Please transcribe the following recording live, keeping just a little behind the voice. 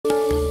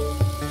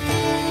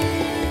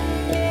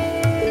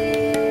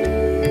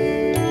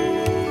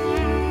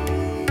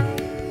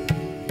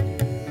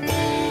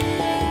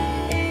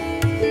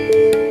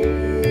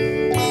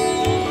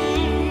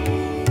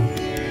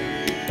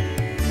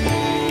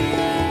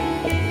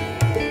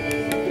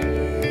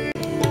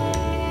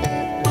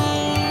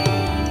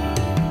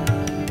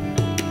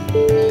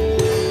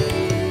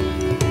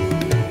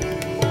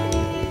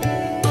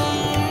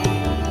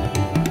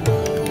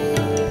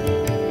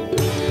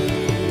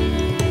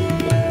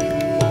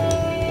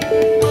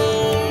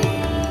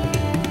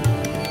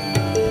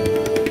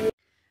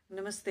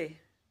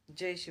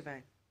जय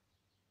शिवाय।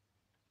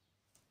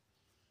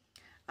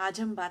 आज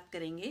हम बात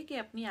करेंगे कि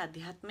अपनी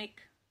आध्यात्मिक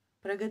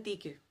प्रगति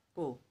के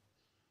को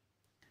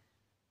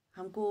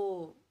हमको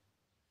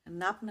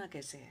नापना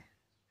कैसे है,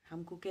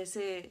 हमको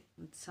कैसे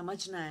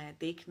समझना है,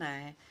 देखना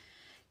है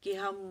कि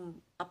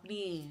हम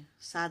अपनी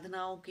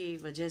साधनाओं की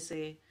वजह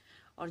से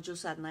और जो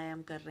साधनाएं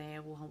हम कर रहे हैं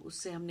वो हम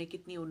उससे हमने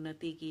कितनी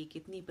उन्नति की,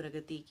 कितनी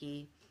प्रगति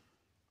की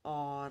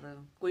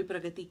और कोई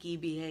प्रगति की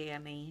भी है या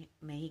नहीं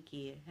नहीं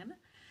की है ना।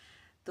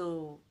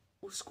 तो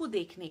उसको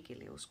देखने के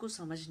लिए, उसको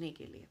समझने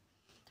के लिए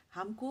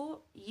हमको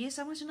ये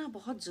समझना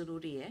बहुत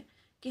ज़रूरी है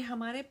कि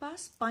हमारे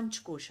पास पंच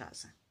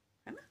कोशास हैं,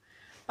 है ना।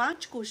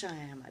 पांच कोशा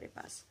हैं हमारे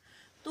पास।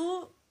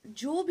 तो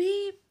जो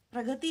भी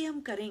प्रगति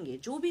हम करेंगे,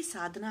 जो भी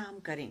साधना हम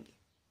करेंगे,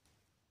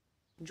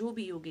 जो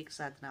भी योगिक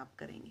साधना आप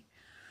करेंगे,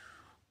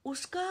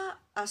 उसका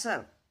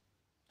असर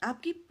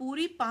आपकी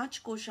पूरी पांच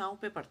कोशाओं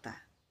पे पड़ता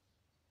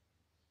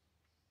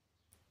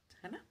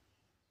है ना।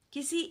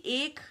 किसी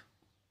एक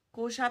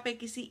कोशा पे,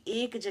 किसी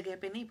एक जगह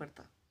पे नहीं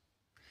पड़ता।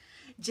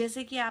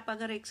 जैसे कि आप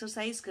अगर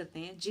एक्सरसाइज करते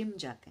हैं, जिम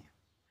जाते हैं,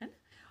 है ना,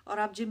 और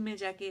आप जिम में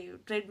जाके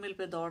ट्रेडमिल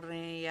पे दौड़ रहे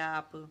हैं या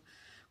आप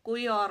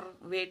कोई और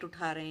वेट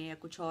उठा रहे हैं या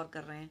कुछ और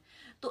कर रहे हैं,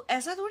 तो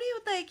ऐसा थोड़ी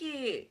होता है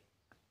कि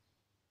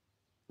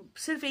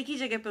सिर्फ एक ही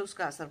जगह पे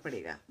उसका असर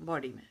पड़ेगा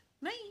बॉडी में।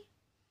 नहीं,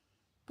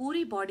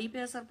 पूरी बॉडी पे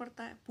असर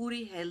पड़ता है,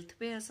 पूरी हेल्थ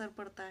पे असर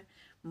पड़ता है,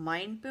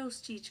 माइंड पे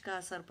उस चीज का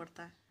असर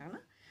पड़ता है ना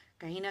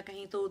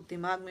कहीं तो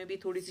दिमाग में भी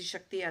थोड़ी सी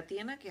शक्ति आती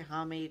है ना कि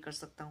हाँ मैं ये कर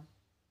सकता हूँ,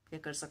 ये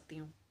कर सकती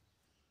हूँ,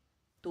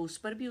 तो उस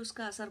पर भी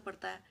उसका असर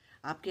पड़ता है।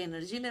 आपके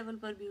एनर्जी लेवल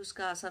पर भी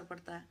उसका असर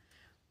पड़ता है।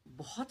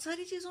 बहुत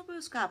सारी चीज़ों पे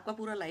उसका, आपका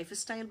पूरा लाइफ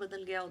स्टाइल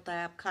बदल गया होता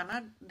है। आप खाना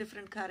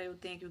डिफरेंट खा रहे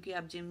होते हैं क्योंकि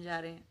आप जिम जा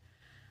रहे हैं,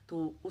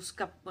 तो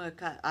उसका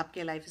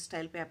आपके लाइफ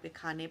स्टाइल पे, आपके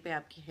खाने पे,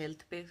 आपकी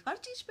हेल्थ पे, हर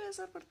चीज़ पे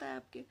असर पड़ता है।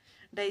 आपके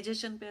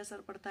डाइजेशन पे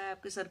असर पड़ता है,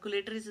 आपके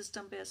सर्कुलेटरी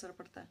सिस्टम पे असर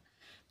पड़ता है।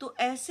 तो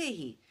ऐसे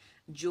ही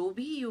जो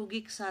भी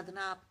योगिक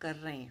साधना आप कर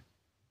रहे हैं,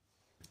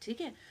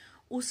 ठीक है,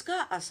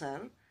 उसका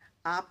असर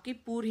आपकी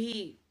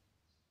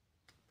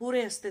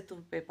पूरे अस्तित्व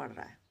पे पड़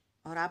रहा है।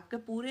 और आपके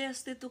पूरे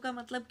अस्तित्व का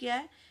मतलब क्या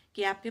है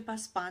कि आपके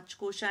पास पांच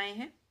कोशाएं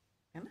हैं,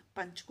 है ना,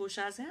 पंच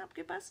कोशास हैं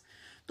आपके पास।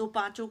 तो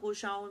पांचों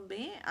कोशाओं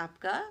में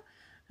आपका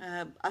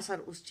असर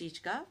उस चीज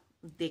का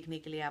देखने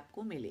के लिए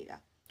आपको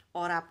मिलेगा।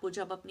 और आपको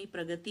जब अपनी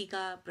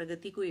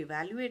प्रगति को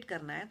इवैल्यूएट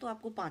करना है तो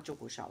आपको पांचों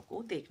कोशाओं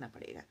को देखना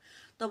पड़ेगा।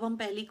 तो अब हम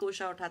पहली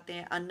कोशा उठाते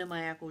हैं,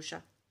 अन्नमाया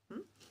कोशा।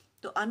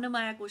 तो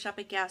अन्नमाया कोशा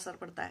पे क्या असर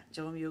पड़ता है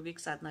जब हम योगिक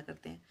साधना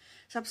करते हैं?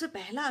 सबसे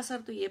पहला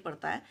असर तो ये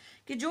पड़ता है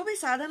कि जो भी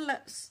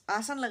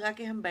आसन लगा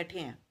के हम बैठे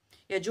हैं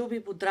या जो भी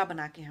मुद्रा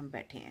बना के हम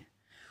बैठे हैं,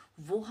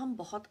 वो हम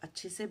बहुत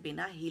अच्छे से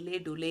बिना हिले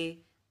डुले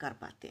कर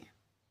पाते हैं।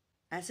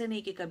 ऐसे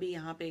नहीं कि कभी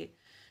यहाँ पे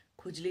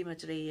खुजली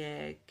मच रही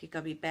है, कि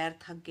कभी पैर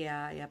थक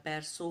गया या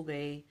पैर सो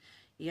गए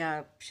या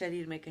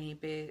शरीर में कहीं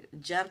पे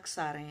जर्क्स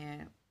आ रहे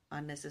हैं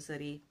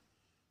अननेसेसरी,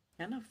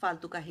 है ना,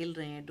 फालतू का हिल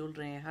रहे हैं, डुल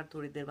रहे हैं, हर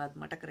थोड़ी देर बाद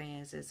मटक रहे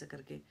हैं ऐसे ऐसे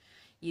करके।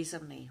 ये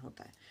सब नहीं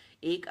होता है।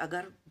 एक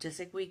अगर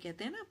जैसे कोई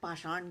कहते हैं ना,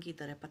 पाषाण की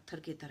तरह, पत्थर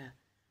की तरह,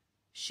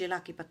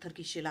 पत्थर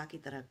की शिला की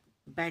तरह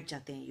बैठ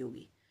जाते हैं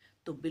योगी,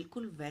 तो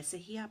बिल्कुल वैसे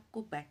ही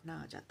आपको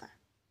बैठना आ जाता है।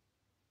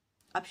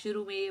 अब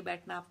शुरू में ये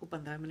बैठना आपको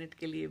 15 मिनट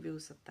के लिए भी हो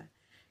सकता है,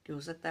 कि हो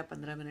सकता है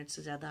 15 मिनट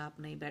से ज़्यादा आप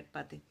नहीं बैठ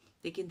पाते,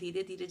 लेकिन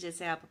धीरे धीरे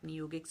जैसे आप अपनी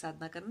योगिक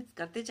साधना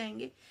करते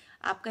जाएंगे,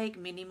 आपका एक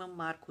मिनिमम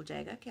मार्क हो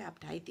जाएगा कि आप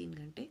 2.5-3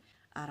 घंटे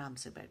आराम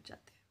से बैठ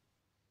जाते हैं।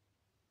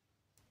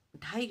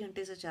 2.5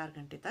 घंटे से 4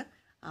 घंटे तक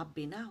आप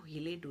बिना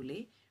हिले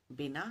डुले,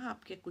 बिना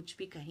आपके कुछ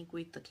भी कहीं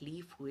कोई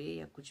तकलीफ हुए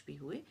या कुछ भी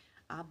हुए,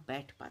 आप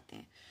बैठ पाते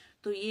हैं।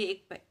 तो ये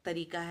एक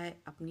तरीका है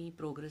अपनी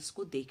प्रोग्रेस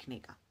को देखने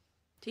का।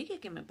 ठीक है,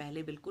 कि मैं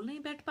पहले बिल्कुल नहीं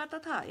बैठ पाता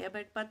था या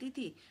बैठ पाती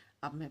थी,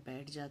 अब मैं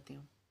बैठ जाती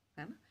हूँ,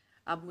 है ना।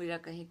 अब मेरा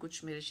कहीं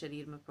कुछ मेरे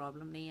शरीर में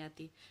प्रॉब्लम नहीं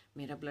आती,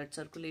 मेरा ब्लड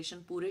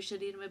सर्कुलेशन पूरे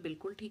शरीर में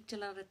बिल्कुल ठीक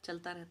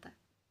चलता रहता है।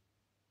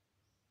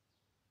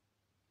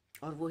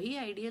 और वही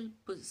आइडियल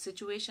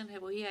सिचुएशन है,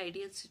 वही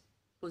आइडियल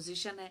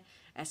पोजीशन है।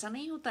 ऐसा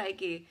नहीं होता है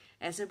कि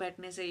ऐसे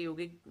बैठने से,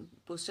 योगिक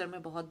पोस्चर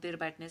में बहुत देर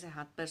बैठने से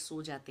हाथ पैर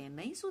सो जाते हैं।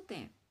 नहीं सोते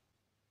हैं,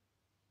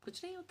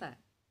 कुछ नहीं होता है।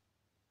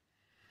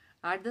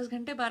 8-10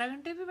 घंटे, 12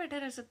 घंटे भी बैठे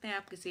रह सकते हैं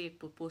आप किसी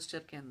एक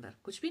पोस्चर के अंदर,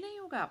 कुछ भी नहीं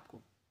होगा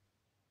आपको।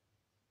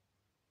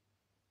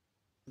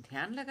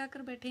 ध्यान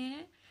लगाकर बैठे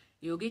हैं,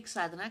 योगिक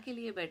साधना के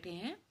लिए बैठे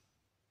हैं,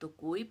 तो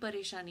कोई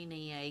परेशानी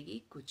नहीं आएगी,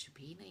 कुछ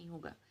भी नहीं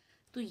होगा।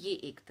 तो ये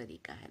एक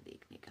तरीका है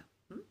देखने का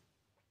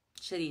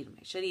शरीर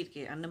में, शरीर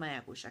के अन्नमया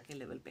कोशा के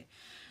लेवल पे।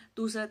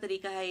 दूसरा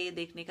तरीका है ये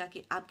देखने का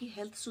कि आपकी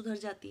हेल्थ सुधर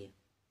जाती है,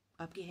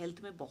 आपकी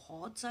हेल्थ में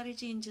बहुत सारे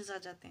चेंजेस आ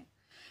जाते हैं।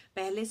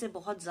 पहले से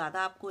बहुत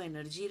ज़्यादा आपको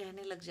एनर्जी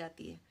रहने लग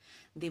जाती है,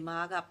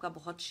 दिमाग आपका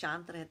बहुत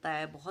शांत रहता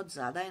है, बहुत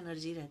ज़्यादा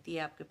एनर्जी रहती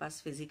है आपके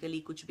पास फिजिकली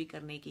कुछ भी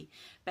करने की।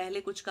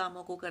 पहले कुछ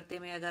कामों को करते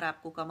में अगर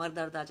आपको कमर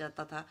दर्द आ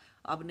जाता था,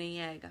 अब नहीं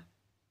आएगा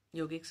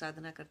योगिक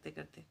साधना करते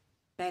करते।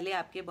 पहले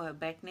आपके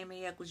बैठने में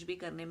या कुछ भी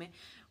करने में,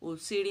 वो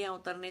सीढ़ियाँ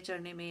उतरने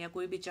चढ़ने में या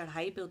कोई भी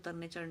चढ़ाई पे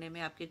उतरने चढ़ने में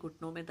आपके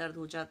घुटनों में दर्द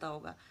हो जाता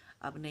होगा,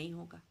 अब नहीं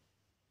होगा।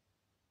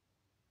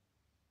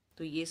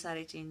 तो ये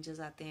सारे चेंजेस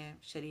आते हैं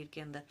शरीर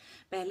के अंदर।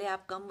 पहले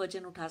आप कम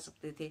वजन उठा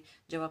सकते थे,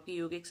 जब आपकी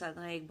योगिक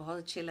साधना एक बहुत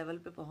अच्छे लेवल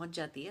पे पहुंच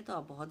जाती है तो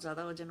आप बहुत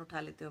ज़्यादा वजन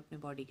उठा लेते हो अपनी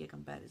बॉडी के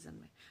कंपैरिजन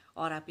में,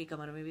 और आपकी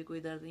कमर में भी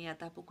कोई दर्द नहीं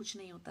आता, आपको कुछ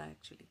नहीं होता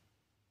एक्चुअली।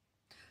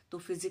 तो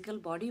फिजिकल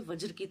बॉडी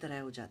वज्र की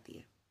तरह हो जाती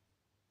है,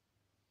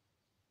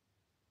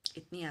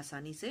 इतनी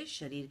आसानी से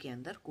शरीर के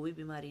अंदर कोई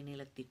बीमारी नहीं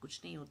लगती, कुछ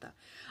नहीं होता।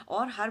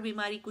 और हर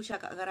बीमारी कुछ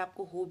अगर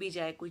आपको हो भी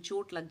जाए, कोई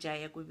चोट लग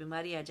जाए या कोई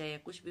बीमारी आ जाए या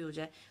कुछ भी हो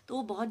जाए, तो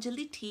वो बहुत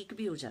जल्दी ठीक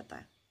भी हो जाता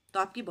है। तो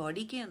आपकी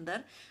बॉडी के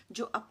अंदर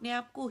जो अपने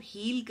आप को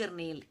हील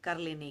कर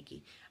लेने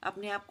की,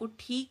 अपने आप को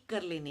ठीक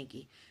कर लेने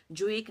की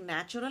जो एक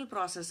नेचुरल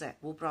प्रोसेस है,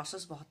 वो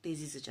प्रोसेस बहुत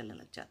तेजी से चलने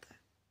लग जाता है।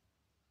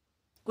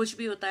 कुछ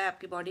भी होता है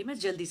आपकी बॉडी में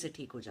जल्दी से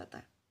ठीक हो जाता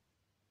है।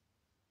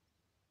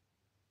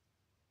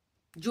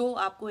 जो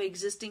आपको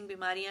एग्जिस्टिंग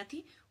बीमारियां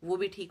थी वो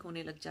भी ठीक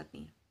होने लग जाती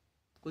हैं।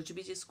 कुछ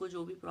भी, जिसको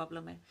जो भी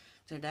प्रॉब्लम है,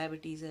 चाहे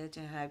डायबिटीज है,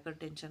 चाहे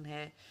हाइपरटेंशन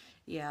है,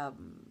 या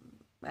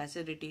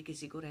एसिडिटी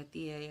किसी को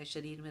रहती है, या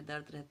शरीर में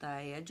दर्द रहता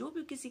है, या जो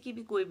भी किसी की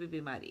भी कोई भी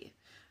बीमारी है,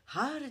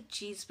 हर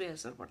चीज पे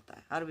असर पड़ता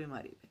है, हर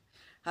बीमारी पे।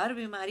 हर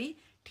बीमारी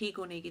ठीक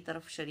होने की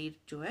तरफ शरीर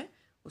जो है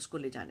उसको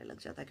ले जाने लग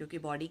जाता है, क्योंकि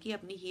बॉडी की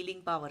अपनी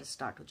हीलिंग पावर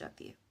स्टार्ट हो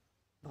जाती है,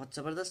 बहुत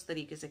जबरदस्त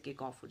तरीके से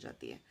किक ऑफ हो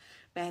जाती है।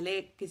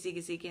 पहले किसी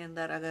किसी के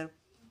अंदर, अगर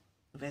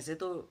वैसे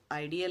तो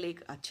आइडियल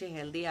एक अच्छे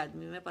हेल्दी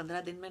आदमी में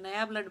 15 दिन में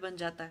नया ब्लड बन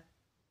जाता है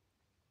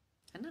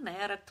ना,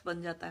 नया रक्त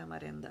बन जाता है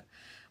हमारे अंदर,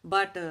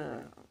 बट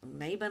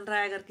नहीं बन रहा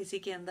है अगर किसी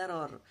के अंदर,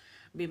 और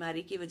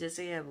बीमारी की वजह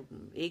से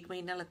 1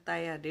 महीना लगता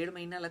है या 1.5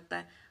 महीना लगता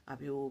है,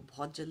 अभी वो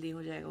बहुत जल्दी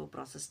हो जाएगा, वो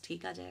प्रोसेस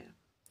ठीक आ जाएगा।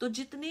 तो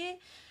जितने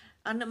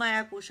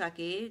अन्नमाया कोशा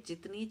के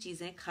जितनी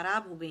चीजें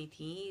खराब हो गई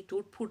थी,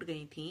 टूट फूट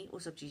गई थी, वो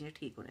सब चीजें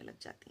ठीक होने लग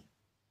जाती हैं।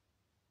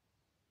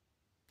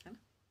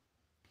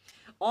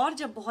 और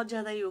जब बहुत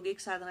ज्यादा योगिक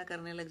साधना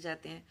करने लग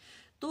जाते हैं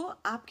तो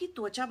आपकी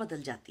त्वचा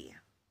बदल जाती है।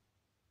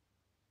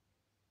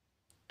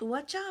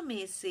 त्वचा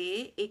में से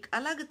एक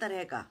अलग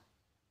तरह का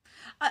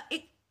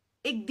एक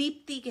एक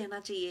दीप्ति कहना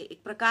चाहिए,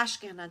 एक प्रकाश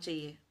कहना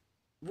चाहिए,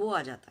 वो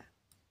आ जाता है।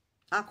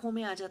 आंखों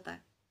में आ जाता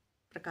है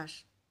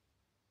प्रकाश,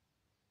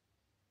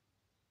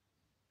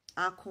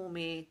 आंखों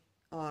में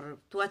और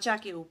त्वचा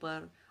के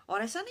ऊपर।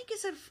 और ऐसा नहीं कि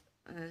सिर्फ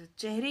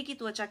चेहरे की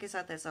त्वचा के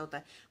साथ ऐसा होता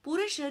है,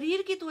 पूरे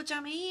शरीर की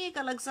त्वचा में ही एक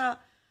अलग सा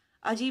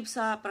अजीब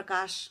सा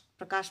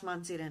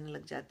प्रकाशमान सी रहने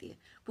लग जाती है।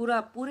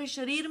 पूरे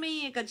शरीर में ही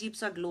एक अजीब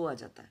सा ग्लो आ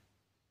जाता है।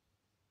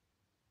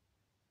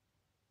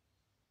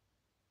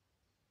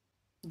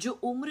 जो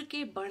उम्र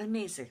के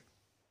बढ़ने से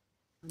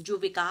जो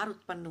विकार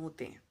उत्पन्न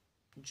होते हैं,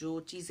 जो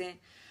चीजें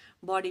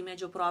बॉडी में,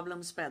 जो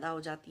प्रॉब्लम्स पैदा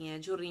हो जाती हैं,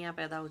 झुर्रियां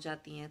पैदा हो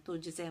जाती हैं, तो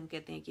जिसे हम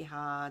कहते हैं कि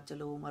हाँ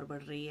चलो उम्र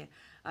बढ़ रही है,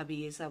 अभी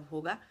ये सब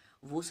होगा,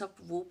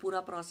 वो पूरा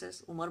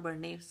प्रोसेस, उम्र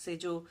बढ़ने से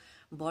जो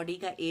बॉडी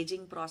का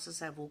एजिंग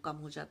प्रोसेस है वो कम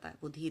हो जाता है,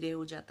 वो धीरे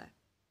हो जाता है।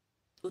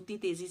 उतनी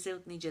तेजी से,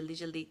 उतनी जल्दी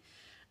जल्दी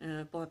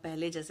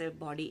पहले जैसे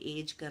बॉडी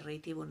एज कर रही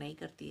थी वो नहीं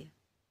करती है,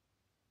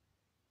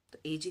 तो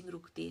एजिंग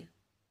रुकती है।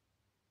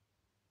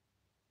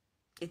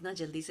 इतना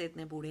जल्दी से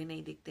इतने बूढ़े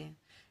नहीं दिखते हैं,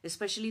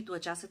 स्पेशली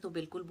त्वचा से तो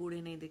बिल्कुल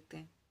बूढ़े नहीं दिखते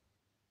हैं।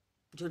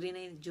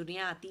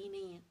 झुर्रियां आती ही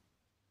नहीं है,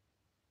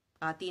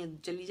 आती हैं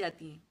चली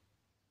जाती हैं।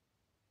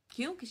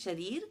 क्योंकि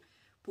शरीर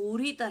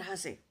पूरी तरह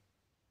से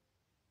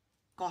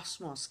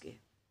कॉस्मोस के,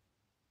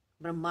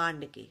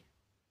 ब्रह्मांड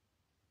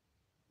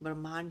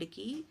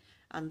की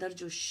अंदर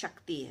जो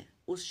शक्ति है,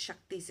 उस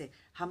शक्ति से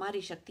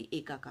हमारी शक्ति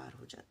एकाकार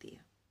हो जाती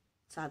है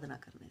साधना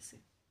करने से।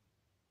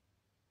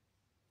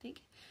 ठीक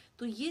है,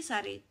 तो ये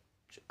सारे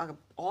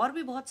और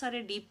भी बहुत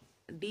सारे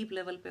डीप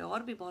लेवल पे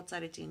और भी बहुत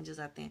सारे चेंजेस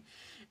आते हैं,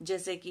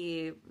 जैसे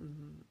कि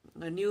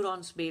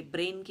न्यूरॉन्स,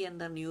 ब्रेन के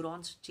अंदर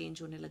न्यूरॉन्स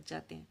चेंज होने लग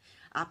जाते हैं।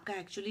 आपका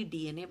एक्चुअली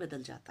डीएनए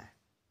बदल जाता है।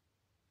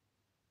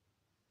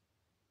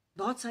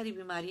 बहुत सारी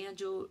बीमारियां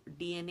जो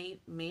डीएनए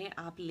में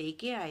आप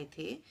लेके आए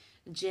थे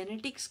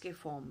जेनेटिक्स के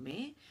फॉर्म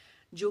में,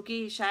 जो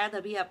कि शायद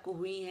अभी आपको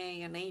हुई हैं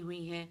या नहीं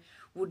हुई हैं,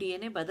 वो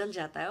डीएनए बदल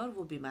जाता है और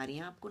वो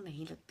बीमारियां आपको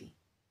नहीं लगती।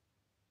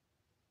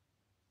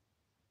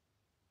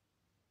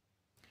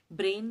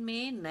 ब्रेन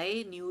में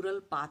नए न्यूरल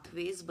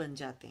पाथवेज बन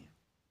जाते हैं।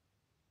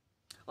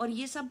 और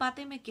ये सब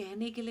बातें मैं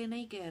कहने के लिए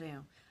नहीं कह रहे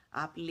हूं,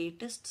 आप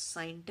लेटेस्ट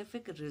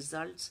साइंटिफिक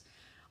रिजल्ट्स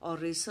और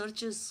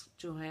रिसर्चेस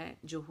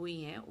जो हुई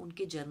हैं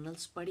उनके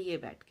जर्नल्स पढ़िए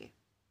बैठ के,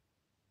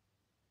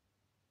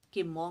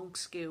 कि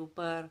मॉन्क्स के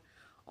ऊपर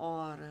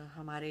और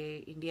हमारे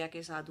इंडिया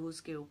के साधुस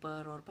के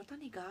ऊपर और पता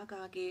नहीं कहाँ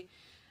कहाँ के,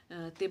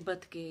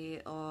 तिब्बत के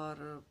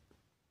और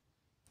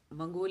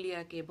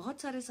मंगोलिया के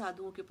बहुत सारे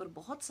साधुओं के ऊपर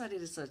बहुत सारे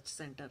रिसर्च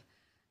सेंटर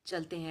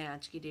चलते हैं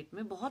आज की डेट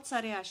में। बहुत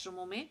सारे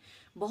आश्रमों में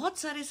बहुत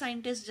सारे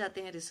साइंटिस्ट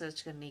जाते हैं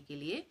रिसर्च करने के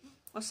लिए,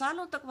 और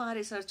सालों तक वहां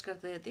रिसर्च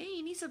करते रहते हैं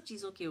इन्हीं सब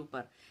चीजों के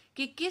ऊपर,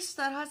 कि किस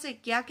तरह से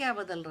क्या क्या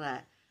बदल रहा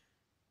है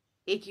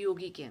एक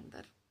योगी के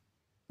अंदर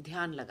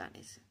ध्यान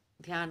लगाने से,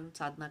 ध्यान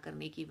साधना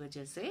करने की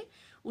वजह से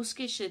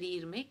उसके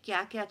शरीर में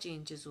क्या क्या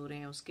चेंजेस हो रहे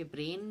हैं, उसके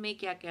ब्रेन में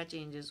क्या क्या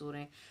चेंजेस हो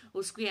रहे हैं,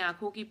 उसकी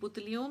आंखों की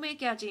पुतलियों में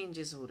क्या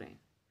चेंजेस हो रहे हैं,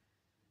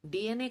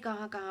 डीएनए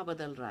कहाँ कहाँ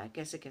बदल रहा है,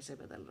 कैसे कैसे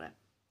बदल रहा है।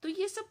 तो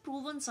ये सब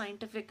प्रूवन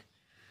साइंटिफिक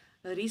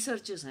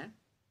रिसर्चेस हैं,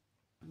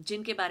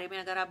 जिनके बारे में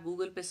अगर आप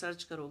गूगल पे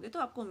सर्च करोगे तो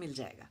आपको मिल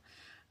जाएगा।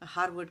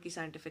 हार्वर्ड की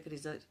साइंटिफिक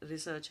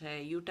रिसर्च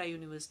है, यूटा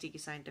यूनिवर्सिटी की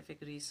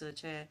साइंटिफिक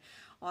रिसर्च है,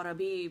 और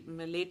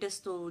अभी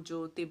लेटेस्ट तो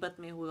जो तिब्बत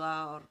में हुआ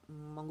और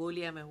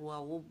मंगोलिया में हुआ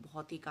वो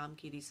बहुत ही काम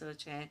की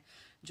रिसर्च है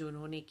जो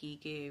उन्होंने की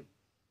कि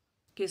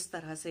किस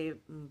तरह से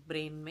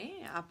ब्रेन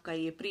में आपका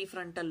ये प्री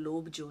फ्रंटल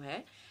लोब जो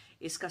है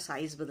इसका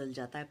साइज बदल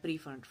जाता है। प्री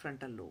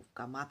फ्रंटल लोब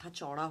का माथा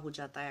चौड़ा हो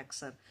जाता है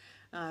अक्सर,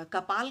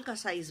 कपाल का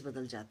साइज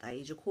बदल जाता है,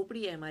 ये जो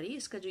खोपड़ी है हमारी,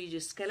 इसका जो ये जो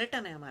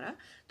स्केलेटन है हमारा,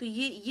 तो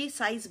ये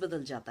साइज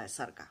बदल जाता है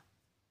सर का,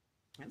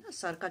 है ना।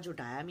 सर का जो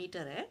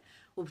डायामीटर है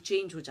वो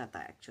चेंज हो जाता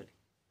है एक्चुअली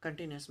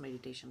कंटिन्यूस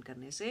मेडिटेशन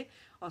करने से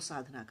और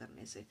साधना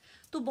करने से।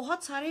 तो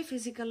बहुत सारे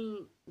फिजिकल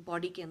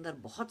बॉडी के अंदर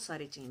बहुत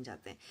सारे चेंज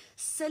आते हैं,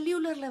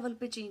 सेल्यूलर लेवल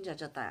पे चेंज आ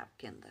जाता है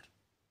आपके अंदर।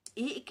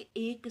 एक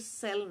एक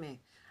सेल में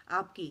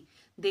आपकी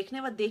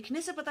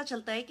देखने से पता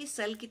चलता है कि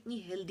सेल कितनी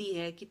हेल्दी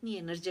है, कितनी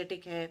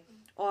एनर्जेटिक है।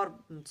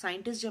 और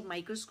साइंटिस्ट जब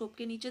माइक्रोस्कोप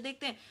के नीचे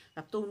देखते हैं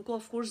तब तो उनको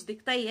ऑफ कोर्स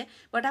दिखता ही है,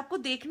 बट आपको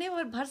देखने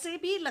भर से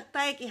भी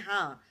लगता है कि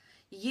हाँ,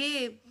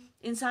 ये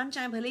इंसान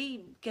चाहे भले ही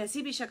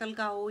कैसी भी शक्ल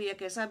का हो या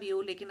कैसा भी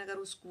हो, लेकिन अगर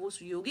वो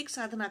योगिक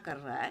साधना कर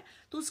रहा है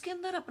तो उसके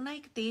अंदर अपना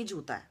एक तेज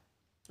होता है,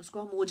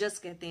 उसको हम ओजस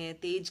कहते हैं,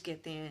 तेज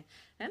कहते हैं,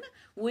 है ना।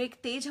 वो एक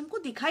तेज हमको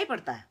दिखाई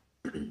पड़ता है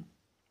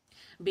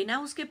बिना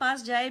उसके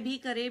पास जाए भी,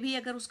 करे भी,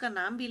 अगर उसका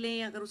नाम भी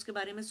लें, अगर उसके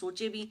बारे में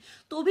सोचे भी,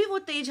 तो भी वो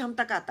तेज हम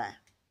तक आता है।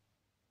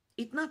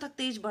 इतना तक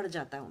तेज बढ़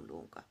जाता है उन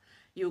लोगों का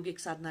योगिक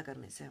साधना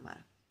करने से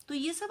हमारा। तो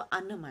ये सब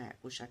अन्नमाया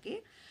कोशा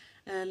के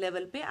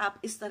लेवल पे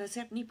आप इस तरह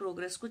से अपनी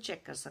प्रोग्रेस को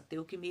चेक कर सकते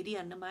हो कि मेरी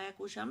अन्नमाया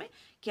कोशा में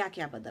क्या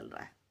क्या बदल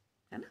रहा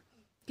है ना,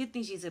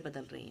 कितनी चीज़ें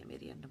बदल रही हैं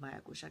मेरी अन्नमाया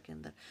कोशा के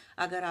अंदर।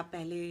 अगर आप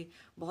पहले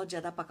बहुत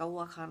ज़्यादा पका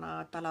हुआ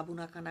खाना, तला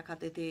भुना खाना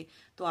खाते थे,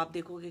 तो आप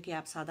देखोगे कि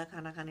आप सादा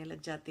खाना खाने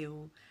लग जाते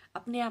हो,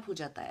 अपने आप हो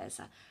जाता है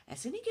ऐसा।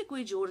 ऐसे नहीं कि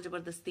कोई जोर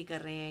जबरदस्ती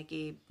कर रहे हैं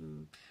कि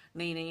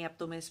नहीं नहीं अब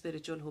तो मैं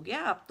स्पिरिचुअल हो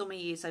गया, अब तो मैं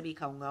ये सभी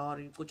खाऊंगा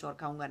और कुछ और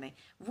खाऊंगा नहीं,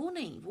 वो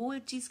नहीं, वो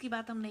एक चीज़ की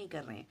बात हम नहीं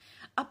कर रहे हैं।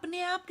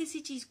 अपने आप किसी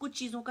चीज़, कुछ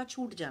चीज़ों का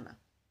छूट जाना,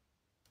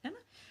 है ना।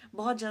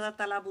 बहुत ज़्यादा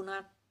तला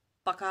भुना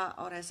पका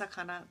और ऐसा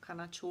खाना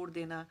खाना छोड़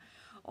देना,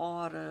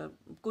 और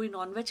कोई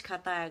नॉनवेज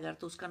खाता है अगर,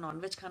 तो उसका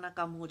नॉनवेज खाना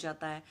कम हो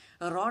जाता है,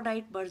 रॉ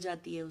डाइट बढ़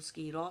जाती है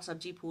उसकी, रॉ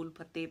सब्जी, फूल,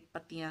 पत्ते,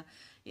 पत्तियाँ,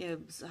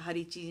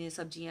 हरी चीज़ें,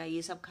 सब्जियाँ,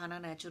 ये सब खाना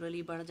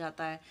नेचुरली बढ़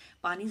जाता है।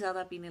 पानी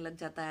ज़्यादा पीने लग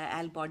जाता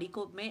है, बॉडी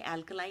को में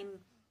एल्कलाइन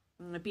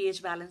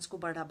पीएच बैलेंस को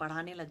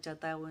बढ़ाने लग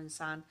जाता है वो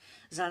इंसान,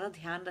 ज़्यादा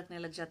ध्यान रखने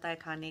लग जाता है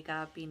खाने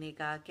का, पीने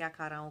का, क्या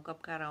खा रहा हूँ, कब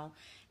खा रहा हूँ,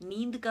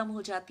 नींद कम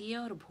हो जाती है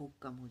और भूख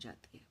कम हो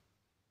जाती है।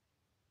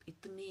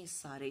 इतने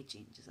सारे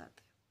चेंजेस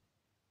आते हैं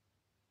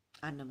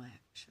अन्नमाया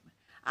कोश में।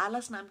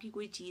 आलस नाम की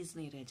कोई चीज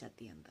नहीं रह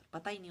जाती अंदर,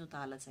 पता ही नहीं होता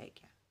आलस है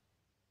क्या।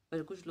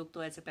 पर कुछ लोग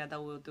तो ऐसे पैदा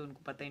हुए होते हैं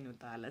उनको पता ही नहीं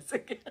होता आलस है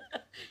क्या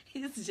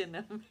इस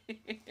जन्म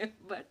में।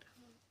 बट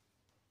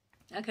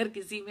अगर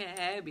किसी में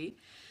है भी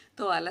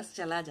तो आलस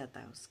चला जाता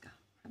है उसका,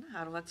 है ना।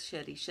 हर वक्त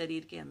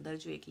शरीर के अंदर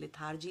जो एक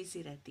लेथार्जी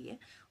सी रहती है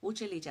वो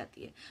चली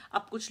जाती है।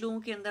 अब कुछ लोगों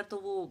के अंदर तो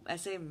वो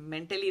ऐसे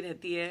मेंटली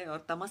रहती है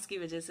और तमस की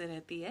वजह से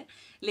रहती है,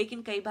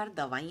 लेकिन कई बार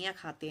दवाइयाँ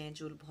खाते हैं,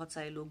 जो बहुत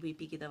सारे लोग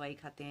बीपी की दवाई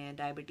खाते हैं,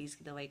 डायबिटीज़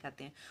की दवाई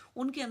खाते हैं,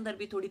 उनके अंदर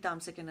भी थोड़ी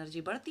तामसिक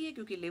एनर्जी बढ़ती है,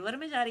 क्योंकि लिवर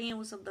में जा रही हैं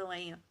वो सब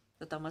दवाइयाँ,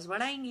 तो तमस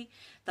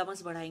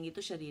बढ़ाएंगी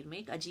तो शरीर में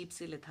एक अजीब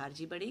सी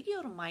लेथार्जी बढ़ेगी,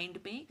 और माइंड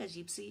में एक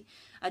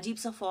अजीब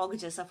सा फॉग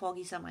जैसा,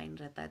 फॉगी सा माइंड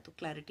रहता है, तो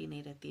क्लैरिटी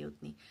नहीं रहती है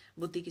उतनी,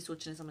 बुद्धि की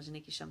सोचने समझने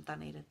की क्षमता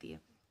नहीं रहती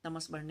है,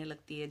 तमस बढ़ने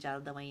लगती है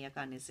ज़्यादा दवाइयाँ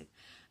खाने से।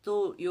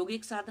 तो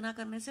योगिक साधना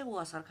करने से वो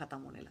असर खत्म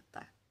होने लगता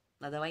है।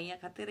 ना दवाइयाँ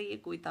खाते रहिए,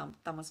 कोई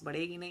तमस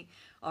बढ़ेगी नहीं,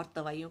 और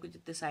दवाइयों के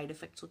जितने साइड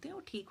इफेक्ट्स होते हैं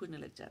वो ठीक होने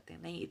लग जाते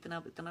हैं, नहीं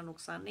इतना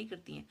नुकसान नहीं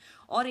करती हैं।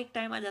 और एक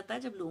टाइम आ जाता है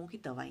जब लोगों की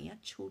दवाइयाँ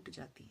छूट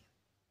जाती हैं।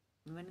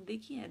 मैंने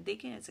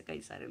देखे हैं ऐसे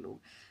कई सारे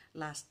लोग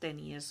लास्ट 10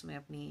 ईयर्स में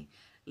अपनी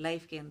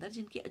लाइफ के अंदर,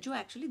 जिनकी जो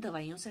एक्चुअली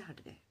दवाइयों से हट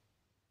गए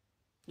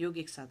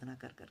योगिक साधना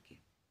कर करके,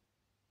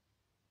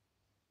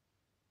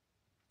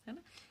 है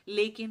ना।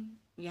 लेकिन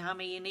यहाँ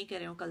मैं ये नहीं कह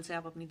रही हूँ कल से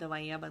आप अपनी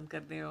दवाइयाँ बंद कर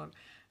दें और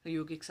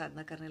योगिक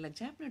साधना करने लग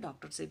जाए। अपने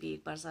डॉक्टर से भी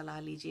एक बार सलाह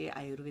लीजिए,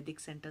 आयुर्वेदिक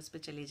सेंटर्स पे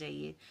चले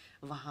जाइए,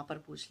 वहाँ पर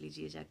पूछ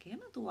लीजिए जाके, है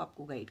ना, तो वो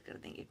आपको गाइड कर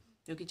देंगे।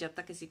 क्योंकि जब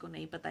तक किसी को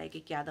नहीं पता है कि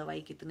क्या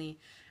दवाई कितनी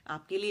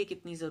आपके लिए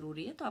कितनी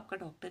ज़रूरी है, तो आपका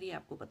डॉक्टर ही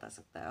आपको बता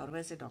सकता है, और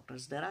वैसे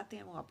डॉक्टर्स डराते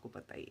हैं, वो आपको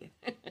पता ही है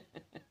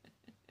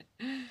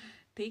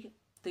ठीक है,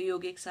 तो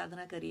योगिक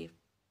साधना करिए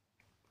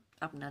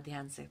अपना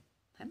ध्यान से,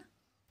 है ना।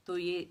 तो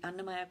ये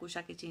अन्नमाया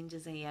कोशा के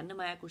चेंजेस हैं, ये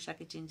अन्नमाया कोशा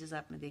के चेंजेस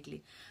आपने देख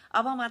लिए।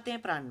 अब हम आते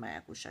हैं प्राणमाया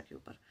कोशा के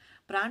ऊपर।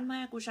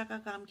 प्राणमाया कोशा का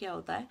काम क्या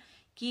होता है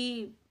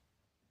कि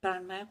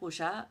प्राणमाया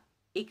कोशा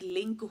एक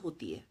लिंक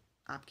होती है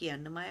आपकी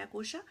अन्नमाया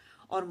कोशा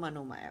और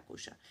मनोमाया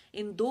कोशा।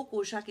 इन दो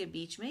कोशा के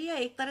बीच में, या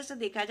एक तरह से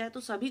देखा जाए तो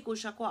सभी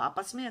कोशा को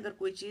आपस में अगर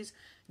कोई चीज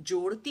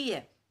जोड़ती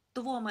है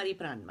तो वो हमारी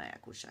प्राणमाया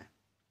कोशा है।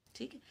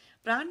 ठीक है,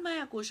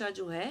 प्राणमाया कोशा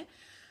जो है,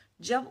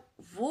 जब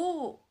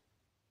वो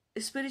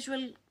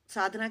स्पिरिचुअल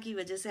साधना की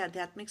वजह से,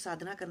 आध्यात्मिक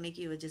साधना करने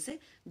की वजह से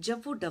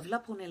जब वो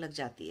डेवलप होने लग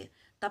जाती है,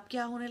 तब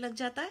क्या होने लग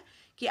जाता है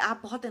कि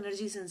आप बहुत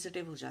एनर्जी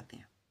सेंसिटिव हो जाते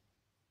हैं।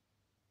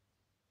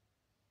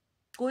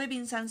 कोई भी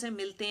इंसान से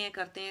मिलते हैं,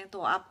 करते हैं, तो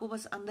आपको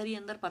बस अंदर ही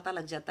अंदर पता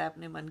लग जाता है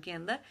अपने मन के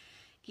अंदर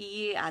कि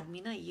ये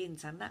आदमी ना, ये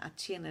इंसान ना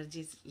अच्छी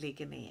एनर्जी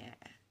लेके नहीं आया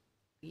है,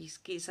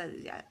 इसके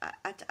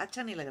साथ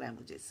अच्छा नहीं लग रहा है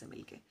मुझे इससे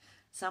मिलके,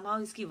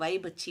 समहाउ इसकी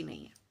वाइब अच्छी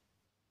नहीं है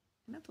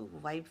ना। तो वो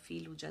वाइब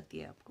फील हो जाती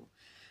है आपको,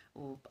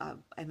 वो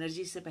आप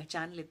एनर्जी से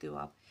पहचान लेते हो।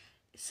 आप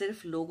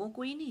सिर्फ लोगों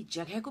को ही नहीं,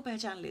 जगह को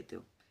पहचान लेते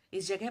हो।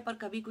 इस जगह पर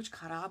कभी कुछ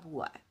खराब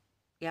हुआ है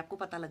ये आपको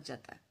पता लग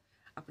जाता है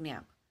अपने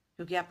आप,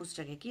 क्योंकि आप उस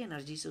जगह की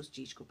एनर्जी से उस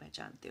चीज को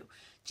पहचानते हो।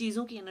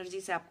 चीजों की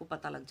एनर्जी से आपको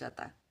पता लग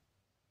जाता है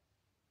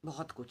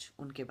बहुत कुछ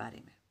उनके बारे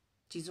में।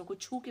 चीजों को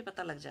छू के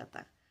पता लग जाता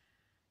है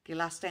कि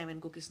लास्ट टाइम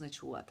इनको किसने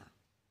छुआ था,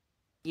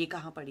 ये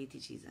कहाँ पड़ी थी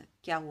चीजें,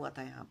 क्या हुआ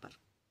था यहाँ पर।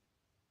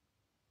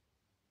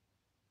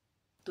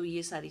 तो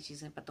ये सारी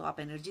चीजें पता, आप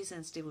एनर्जी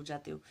सेंसिटिव हो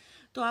जाते हो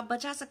तो आप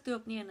बचा सकते हो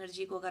अपनी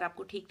एनर्जी को। अगर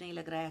आपको ठीक नहीं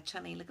लग रहा है, अच्छा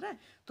नहीं लग रहा है,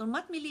 तो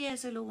मत मिलिए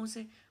ऐसे लोगों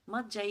से,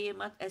 मत जाइए,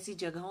 मत ऐसी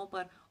जगहों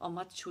पर, और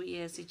मत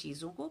छुइए ऐसी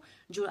चीजों को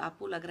जो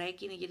आपको लग रहा है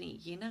कि नहीं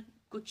ये ना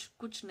कुछ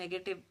कुछ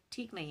नेगेटिव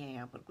ठीक नहीं है,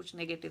 यहाँ पर कुछ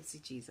नेगेटिव सी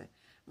चीज है,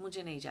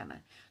 मुझे नहीं जाना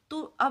है।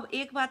 तो अब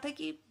एक बात है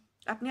कि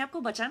अपने आप को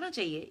बचाना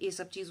चाहिए ये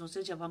सब चीजों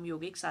से जब हम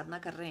योगिक साधना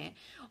कर रहे हैं,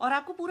 और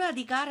आपको पूरा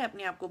अधिकार है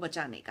अपने आप को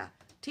बचाने का।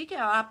 ठीक है,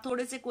 आप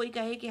थोड़े से कोई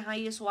कहे कि हाँ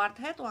ये स्वार्थ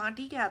है, तो हाँ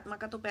ठीक है, आत्मा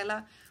का तो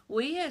पहला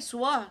वही है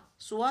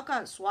स्व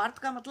का, स्वार्थ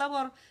का मतलब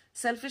और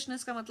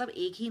सेल्फिशनेस का मतलब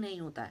एक ही नहीं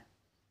होता है।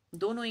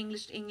 दोनों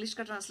इंग्लिश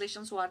का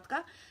ट्रांसलेशन स्वार्थ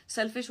का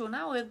सेल्फिश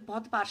होना वो एक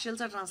बहुत पार्शियल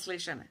सा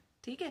ट्रांसलेशन है।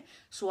 ठीक है,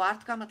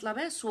 स्वार्थ का मतलब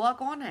है स्व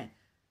कौन है,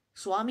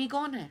 स्वामी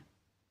कौन है,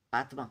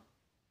 आत्मा।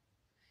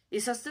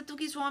 इस अस्तित्व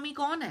की स्वामी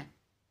कौन है,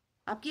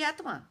 आपकी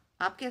आत्मा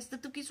आपके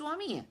अस्तित्व की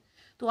स्वामी है।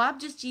 तो आप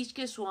जिस चीज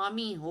के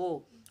स्वामी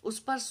हो उस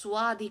पर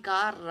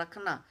स्वाधिकार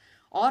रखना,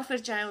 और फिर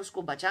चाहे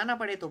उसको बचाना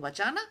पड़े तो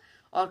बचाना,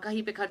 और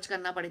कहीं पे खर्च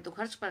करना पड़े तो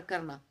खर्च पर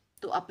करना।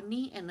 तो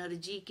अपनी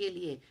एनर्जी के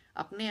लिए,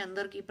 अपने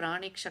अंदर की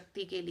प्राणिक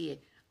शक्ति के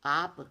लिए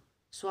आप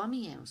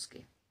स्वामी हैं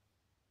उसके।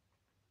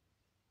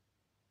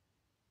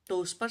 तो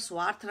उस पर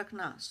स्वार्थ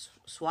रखना,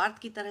 स्वार्थ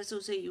की तरह से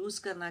उसे यूज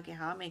करना कि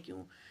हाँ मैं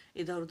क्यों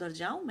इधर उधर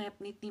जाऊं, मैं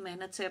अपनी इतनी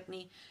मेहनत से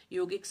अपनी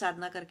योगिक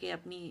साधना करके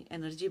अपनी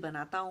एनर्जी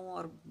बनाता हूं,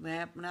 और मैं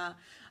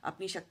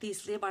अपनी शक्ति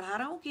इसलिए बढ़ा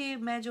रहा हूं कि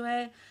मैं जो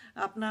है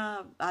अपना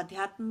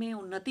आध्यात्म में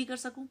उन्नति कर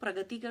सकूं,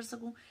 प्रगति कर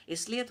सकूं।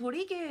 इसलिए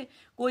थोड़ी कि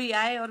कोई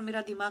आए और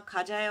मेरा दिमाग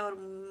खा जाए और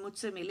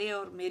मुझसे मिले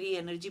और मेरी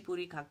एनर्जी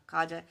पूरी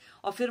खा जाए,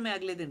 और फिर मैं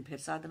अगले दिन फिर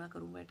साधना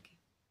करूं बैठ के,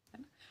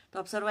 है ना। तो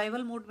आप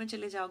सर्वाइवल मोड में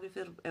चले जाओगे,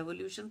 फिर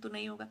एवोल्यूशन तो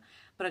नहीं होगा,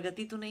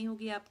 प्रगति तो नहीं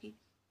होगी आपकी।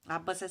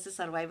 आप बस ऐसे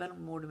सर्वाइवल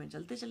मोड में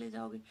चलते चले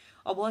जाओगे।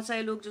 और बहुत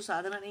सारे लोग जो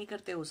साधना नहीं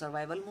करते वो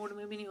सर्वाइवल मोड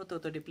में भी नहीं होते,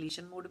 तो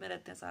डिप्लीशन मोड में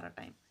रहते हैं सारा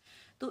टाइम।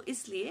 तो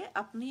इसलिए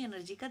अपनी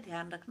एनर्जी का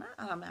ध्यान रखना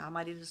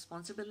हमारी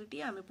रिस्पॉन्सिबिलिटी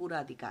है, हमें पूरा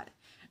अधिकार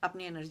है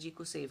अपनी एनर्जी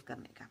को सेव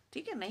करने का।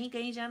 ठीक है, नहीं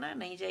कहीं जाना है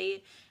नहीं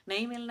जाइए,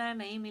 नहीं मिलना है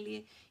नहीं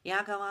मिलिए,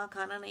 यहाँ का वहाँ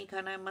खाना नहीं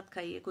खाना है मत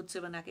खाइए, खुद से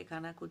बना के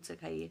खाना खुद से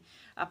खाइए,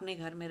 अपने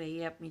घर में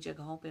रहिए, अपनी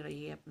जगहों पे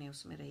रहिए, अपने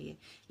उसमें रहिए।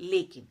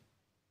 लेकिन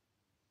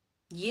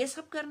ये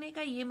सब करने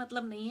का ये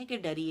मतलब नहीं है कि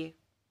डरिए,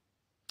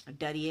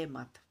 डरिए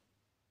मत।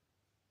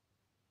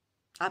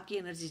 आपकी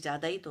एनर्जी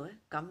ज्यादा ही तो है,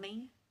 कम नहीं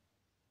है।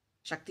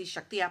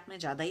 शक्ति आप में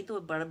ज्यादा ही तो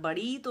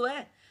बड़ी ही तो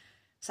है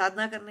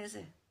साधना करने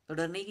से। तो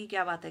डरने की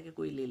क्या बात है कि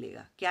कोई ले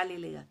लेगा, क्या ले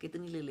लेगा,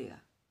 कितनी ले लेगा।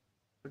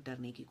 तो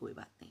डरने की कोई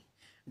बात नहीं,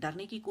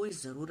 डरने की कोई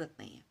जरूरत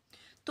नहीं है।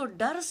 तो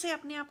डर से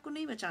अपने आप को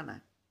नहीं बचाना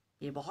है,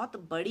 ये बहुत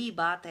बड़ी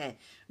बात है।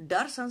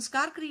 डर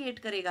संस्कार क्रिएट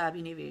करेगा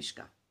अभिनिवेश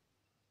का,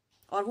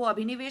 और वो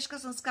अभिनिवेश का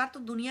संस्कार तो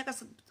दुनिया का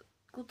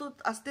को तो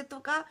अस्तित्व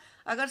का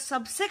अगर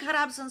सबसे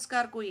खराब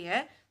संस्कार कोई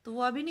है तो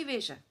वो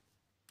अभिनिवेश है।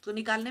 तो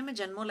निकालने में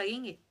जन्मों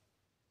लगेंगे।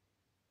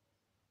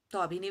 तो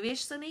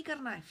अभिनिवेश से नहीं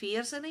करना है,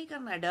 फियर से नहीं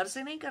करना है, डर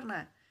से नहीं करना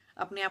है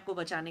अपने आप को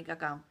बचाने का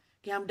काम,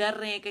 कि हम डर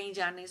रहे हैं कहीं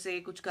जाने से,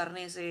 कुछ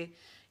करने से,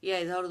 या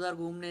इधर उधर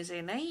घूमने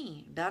से।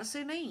 नहीं, डर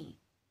से नहीं,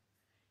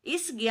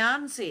 इस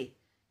ज्ञान से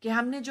कि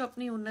हमने जो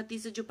अपनी उन्नति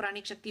से जो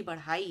प्राणिक शक्ति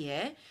बढ़ाई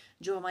है,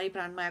 जो हमारी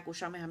प्राणमाया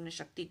कोशा में हमने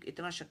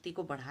इतना शक्ति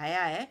को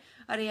बढ़ाया है,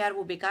 अरे यार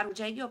वो बेकार हो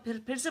जाएगी और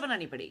फिर से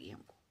बनानी पड़ेगी,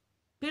 हमको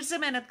फिर से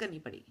मेहनत करनी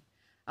पड़ेगी।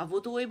 अब वो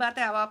तो वही बात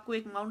है, अब आपको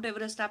एक माउंट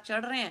एवरेस्ट आप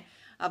चढ़ रहे हैं,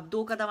 अब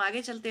 2 कदम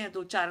आगे चलते हैं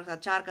तो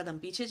चार कदम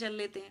पीछे चल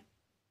लेते हैं।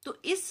 तो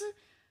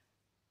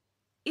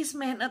इस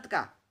मेहनत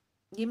का,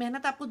 ये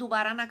मेहनत आपको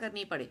दोबारा ना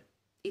करनी पड़े,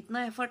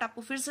 इतना एफर्ट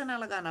आपको फिर से ना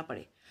लगाना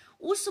पड़े,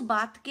 उस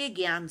बात के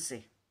ज्ञान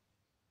से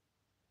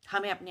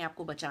हमें अपने आप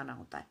को बचाना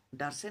होता है।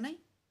 डर से नहीं,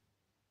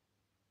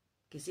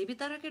 किसी भी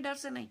तरह के डर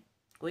से नहीं।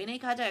 कोई नहीं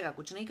खा जाएगा,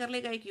 कुछ नहीं कर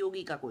लेगा एक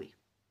योगी का, कोई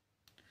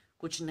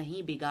कुछ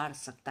नहीं बिगाड़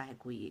सकता है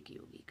कोई एक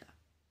योगी का।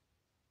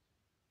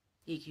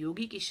 एक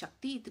योगी की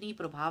शक्ति इतनी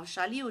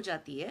प्रभावशाली हो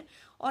जाती है,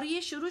 और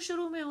ये शुरू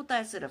शुरू में होता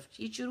है, सिर्फ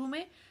ये शुरू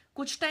में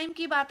कुछ टाइम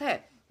की बात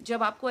है,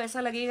 जब आपको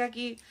ऐसा लगेगा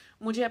कि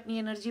मुझे अपनी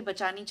एनर्जी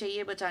बचानी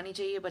चाहिए बचानी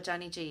चाहिए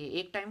बचानी चाहिए।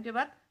 एक टाइम के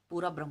बाद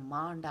पूरा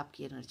ब्रह्मांड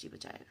आपकी एनर्जी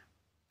बचाएगा।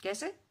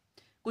 कैसे?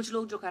 कुछ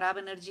लोग जो खराब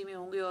एनर्जी में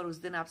होंगे और उस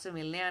दिन आपसे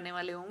मिलने आने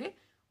वाले होंगे,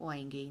 वो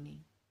आएंगे ही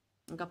नहीं,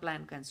 उनका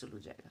प्लान कैंसिल हो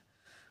जाएगा।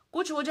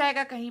 कुछ हो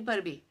जाएगा कहीं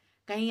पर भी,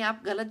 कहीं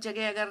आप गलत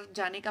जगह अगर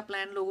जाने का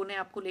प्लान लोगों ने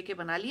आपको लेके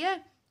बना लिया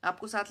है,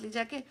 आपको साथ ले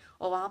जाके,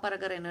 और वहां पर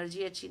अगर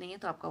एनर्जी अच्छी नहीं है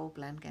तो आपका वो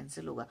प्लान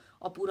कैंसिल होगा,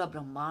 और पूरा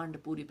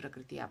ब्रह्मांड पूरी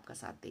प्रकृति आपका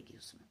साथ देगी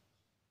उसमें।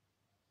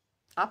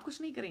 आप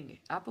कुछ नहीं करेंगे,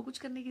 आपको कुछ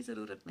करने की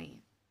जरूरत नहीं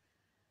है।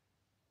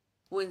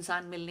 वो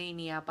इंसान मिलने ही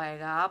नहीं आ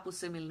पाएगा, आप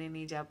उससे मिलने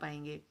नहीं जा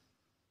पाएंगे,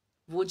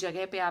 वो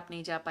जगह पे आप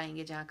नहीं जा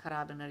पाएंगे जहां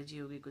खराब एनर्जी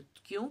होगी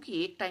कुछ।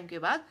 क्योंकि एक टाइम के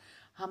बाद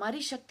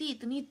हमारी शक्ति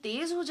इतनी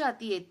तेज हो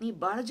जाती है, इतनी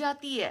बढ़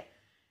जाती है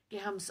कि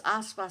हम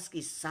आसपास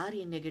की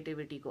सारी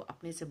नेगेटिविटी को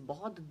अपने से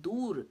बहुत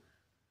दूर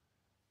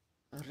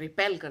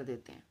रिपेल कर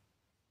देते हैं।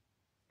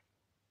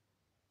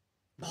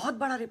 बहुत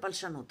बड़ा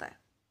रिपल्शन होता है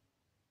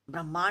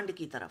ब्रह्मांड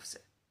की तरफ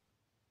से।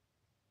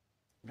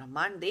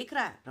 ब्रह्मांड देख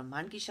रहा है,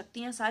 ब्रह्मांड की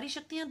शक्तियां, सारी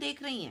शक्तियां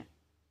देख रही हैं,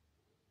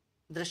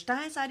 दृष्टा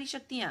है सारी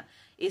शक्तियां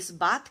इस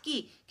बात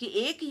की कि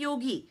एक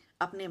योगी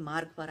अपने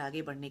मार्ग पर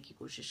आगे बढ़ने की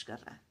कोशिश कर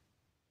रहा है।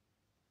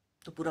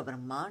 तो पूरा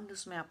ब्रह्मांड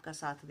उसमें आपका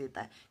साथ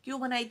देता है। क्यों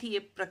बनाई थी ये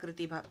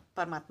प्रकृति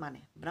परमात्मा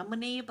ने, ब्रह्म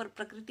ने ये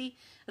प्रकृति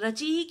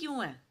रची ही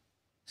क्यों है,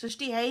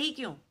 सृष्टि है ही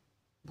क्यों?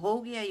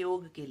 भोग या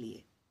योग के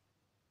लिए,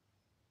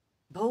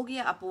 भोग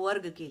या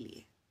अपवर्ग के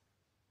लिए।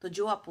 तो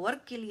जो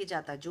अपवर्ग के लिए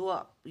जाता है,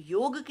 जो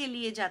योग के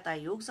लिए जाता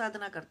है, योग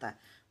साधना करता है,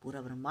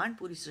 पूरा ब्रह्मांड,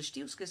 पूरी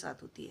सृष्टि उसके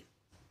साथ होती है।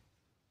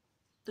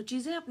 तो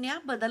चीजें अपने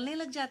आप बदलने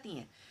लग जाती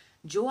हैं।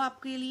 जो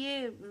आपके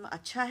लिए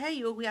अच्छा है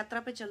योग यात्रा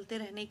पे चलते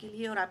रहने के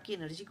लिए और आपकी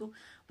एनर्जी को,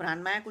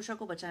 प्राणमाया कोशा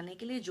को बचाने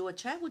के लिए जो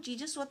अच्छा है, वो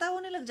चीजें स्वतः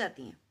होने लग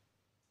जाती हैं।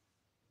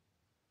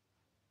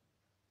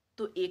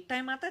 तो एक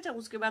टाइम आता है जब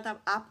उसके बाद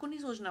आपको नहीं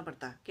सोचना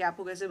पड़ता कि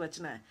आपको कैसे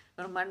बचना है,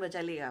 ब्रह्मांड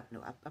बचा लेगा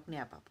अपने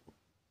आप आपको।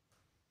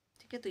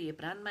 ठीक है, तो ये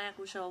प्राणमाया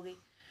कोशा हो गई।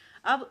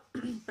 अब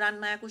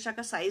प्राणमाया कोशा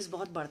का साइज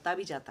बहुत बढ़ता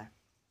भी जाता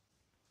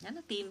है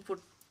ना, 3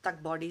 फुट तक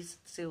बॉडी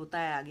से होता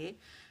है आगे,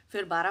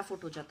 फिर 12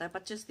 फुट हो जाता है,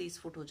 25-30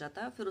 फुट हो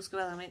जाता है। फिर उसके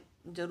बाद हमें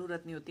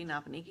जरूरत नहीं होती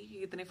नापने की कि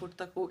कितने फुट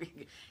तक हो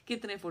गए,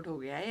 कितने फुट हो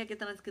गया है, या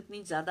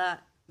कितनी ज्यादा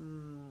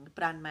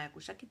प्राणमाया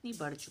कोशा कितनी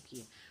बढ़ चुकी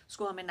है,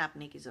 उसको हमें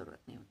नापने की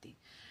जरूरत नहीं होती।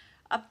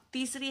 अब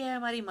तीसरी है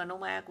हमारी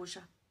मनोमाया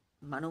कोशा।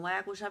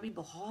 मनोमाया कोशा भी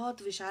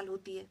बहुत विशाल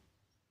होती है,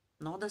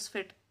 9-10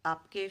 फीट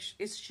आपके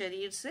इस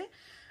शरीर से,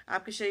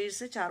 आपके शरीर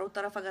से चारों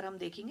तरफ अगर हम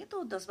देखेंगे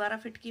तो 10-12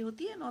 फीट की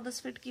होती है,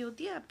 9-10 फीट की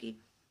होती है आपकी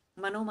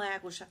मनोमाया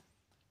कोशा।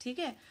 ठीक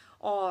है,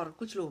 और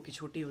कुछ लोगों की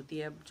छोटी होती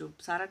है, जो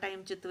सारा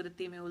टाइम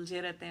चित्तवृत्ति में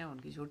उलझे रहते हैं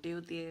उनकी छोटी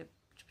होती है,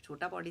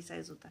 छोटा बॉडी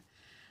साइज होता है।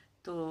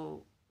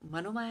 तो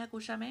मनोमाया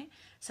कोशा में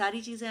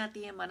सारी चीजें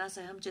आती हैं, मना,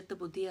 सहम, चित्त,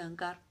 बुद्धि,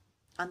 अहंकार,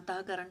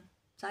 अंतःकरण,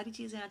 सारी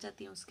चीजें आ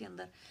जाती हैं उसके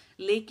अंदर।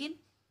 लेकिन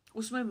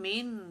उसमें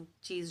मेन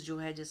चीज जो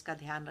है जिसका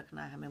ध्यान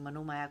रखना है हमें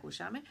मनोमाया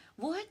कोशा में,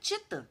 वो है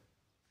चित्त।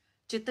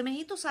 चित्त में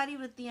ही तो सारी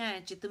वृत्तियां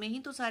हैं, चित्त में ही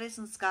तो सारे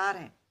संस्कार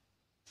हैं।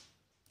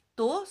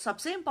 तो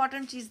सबसे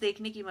इंपॉर्टेंट चीज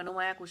देखने की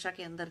मनोमाया कोशा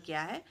के अंदर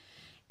क्या है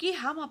कि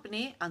हम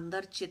अपने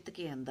अंदर, चित्त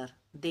के अंदर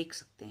देख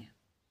सकते हैं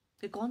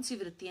कि कौन सी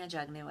वृत्तियां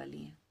जागने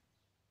वाली हैं,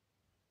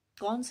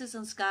 कौन से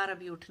संस्कार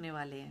अभी उठने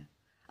वाले हैं।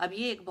 अब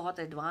ये एक बहुत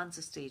एडवांस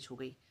स्टेज हो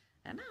गई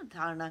है ना,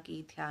 धारणा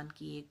की, ध्यान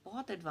की एक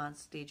बहुत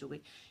एडवांस स्टेज हो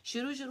गई।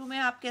 शुरू शुरू में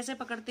आप कैसे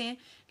पकड़ते हैं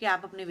कि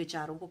आप अपने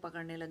विचारों को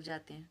पकड़ने लग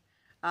जाते हैं,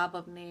 आप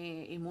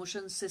अपने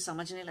इमोशंस से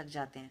समझने लग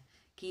जाते हैं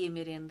कि ये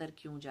मेरे अंदर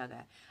क्यों जागा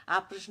है।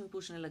 आप प्रश्न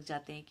पूछने लग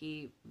जाते हैं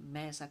कि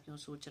मैं ऐसा क्यों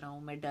सोच रहा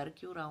हूँ, मैं डर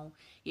क्यों रहा हूँ,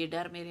 ये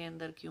डर मेरे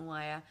अंदर क्यों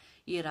आया,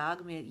 ये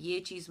राग में, ये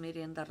चीज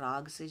मेरे अंदर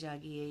राग से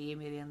जागी है, ये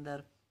मेरे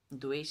अंदर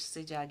द्वेष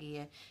से जागी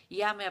है,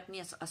 या मैं अपनी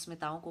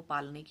अस्मिताओं को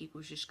पालने की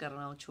कोशिश कर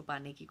रहा हूँ,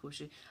 छुपाने की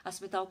कोशिश,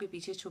 अस्मिताओं के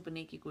पीछे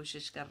छुपने की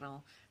कोशिश कर रहा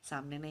हूँ,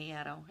 सामने नहीं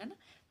आ रहा हूँ, है ना।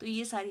 तो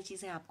ये सारी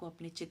चीजें आपको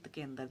अपने चित्त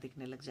के अंदर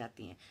दिखने लग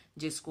जाती हैं।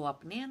 जिसको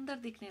अपने अंदर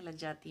दिखने लग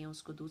जाती हैं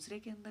उसको दूसरे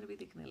के अंदर भी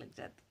दिखने लग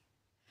जाती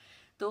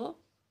है।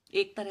 तो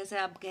एक तरह से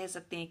आप कह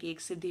सकते हैं कि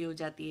एक सिद्धि हो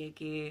जाती है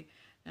कि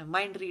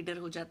माइंड रीडर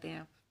हो जाते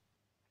हैं,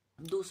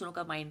 दूसरों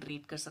का माइंड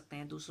रीड कर सकते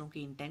हैं, दूसरों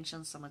की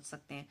इंटेंशन समझ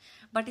सकते हैं।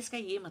 बट इसका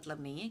ये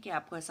मतलब नहीं है कि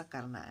आपको ऐसा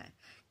करना है।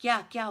 क्या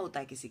क्या होता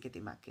है किसी के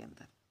दिमाग के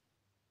अंदर,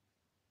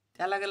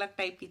 अलग अलग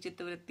टाइप की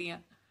चित्तवृत्तियां,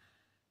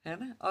 है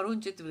ना, और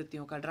उन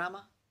चित्तवृत्तियों का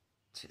ड्रामा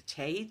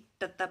 6 ही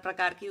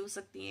प्रकार की हो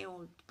सकती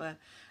हैं।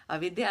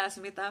 अविद्या,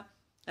 अस्मिता,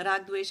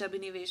 राग, द्वेष,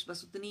 अभिनिवेश,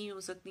 बस उतनी ही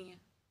हो सकती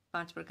हैं,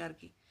 5 प्रकार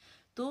की।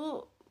 तो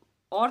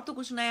और तो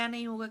कुछ नया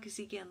नहीं होगा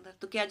किसी के अंदर।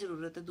 तो क्या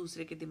जरूरत है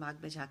दूसरे के दिमाग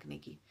में झांकने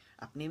की,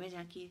 अपने में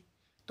झांकिए।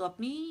 तो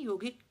अपनी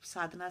योगिक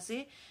साधना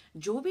से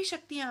जो भी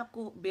शक्तियां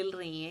आपको मिल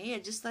रही हैं, या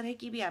जिस तरह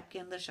की भी आपके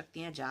अंदर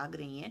शक्तियां जाग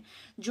रही हैं,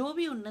 जो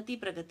भी उन्नति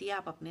प्रगति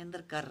आप अपने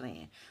अंदर कर रहे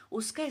हैं,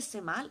 उसका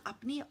इस्तेमाल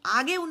अपनी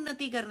आगे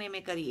उन्नति करने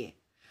में करिए।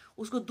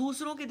 उसको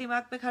दूसरों के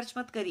दिमाग पे खर्च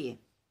मत करिए।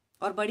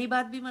 और बड़ी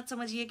बात भी मत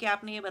समझिए कि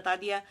आपने ये बता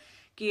दिया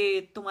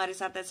कि तुम्हारे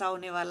साथ ऐसा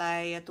होने वाला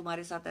है, या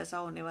तुम्हारे साथ ऐसा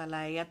होने वाला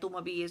है, या तुम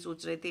अभी ये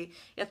सोच रहे थे,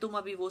 या तुम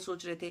अभी वो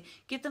सोच रहे थे।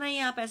 कितना ही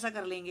आप ऐसा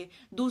कर लेंगे,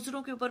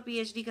 दूसरों के ऊपर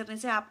पीएचडी करने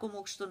से आपको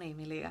मोक्ष तो नहीं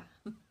मिलेगा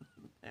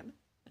है ना।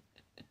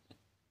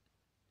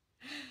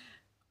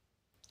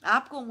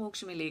 आपको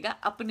मोक्ष मिलेगा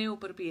अपने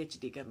ऊपर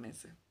पीएचडी करने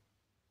से,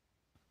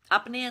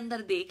 अपने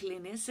अंदर देख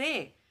लेने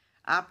से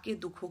आपके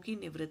दुखों की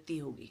निवृत्ति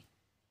होगी।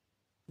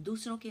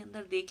 दूसरों के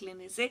अंदर देख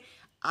लेने से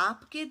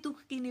आपके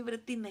दुख की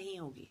निवृत्ति नहीं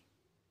होगी।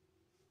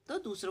 तो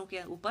दूसरों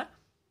के ऊपर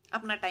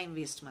अपना टाइम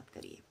वेस्ट मत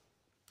करिए।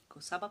 को।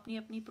 सब अपनी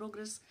अपनी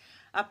प्रोग्रेस,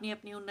 अपनी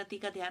अपनी उन्नति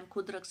का ध्यान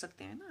खुद रख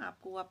सकते हैं ना।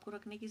 आपको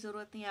रखने की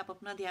जरूरत नहीं है, आप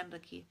अपना ध्यान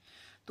रखिए।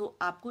 तो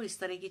आपको इस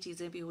तरह की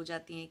चीजें भी हो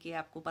जाती हैं कि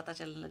आपको पता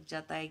चलने लग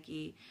जाता है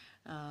कि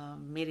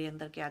मेरे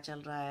अंदर क्या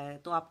चल रहा है,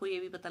 तो आपको ये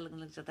भी पता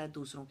लगने लग जाता है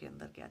दूसरों के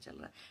अंदर क्या चल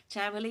रहा है।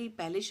 चाहे भले ही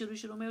पहले शुरू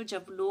शुरू में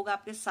जब लोग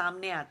आपके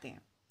सामने आते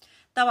हैं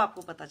तब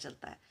आपको पता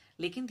चलता है,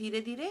 लेकिन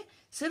धीरे धीरे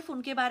सिर्फ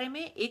उनके बारे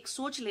में एक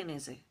सोच लेने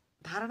से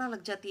धारणा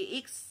लग जाती है।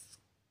 एक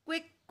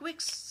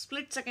क्विक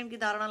स्प्लिट सेकंड की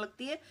धारणा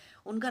लगती है।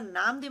 उनका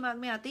नाम दिमाग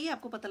में आते ही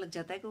आपको पता लग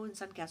जाता है कि वो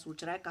इंसान क्या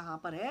सोच रहा है, कहां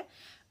पर है।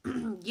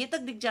 ये तक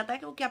दिख जाता है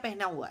कि वो क्या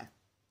पहना हुआ है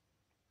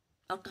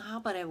और कहां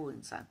पर है वो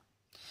इंसान,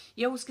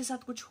 या उसके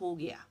साथ कुछ हो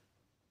गया।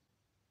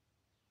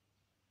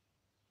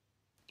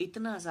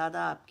 इतना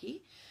ज्यादा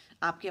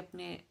आपके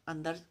अपने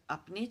अंदर,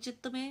 अपने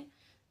चित्त में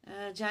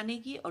जाने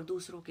की और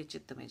दूसरों के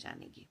चित्त में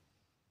जाने की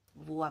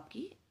वो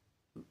आपकी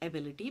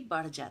एबिलिटी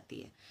बढ़ जाती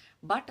है।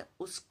 बट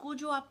उसको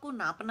जो आपको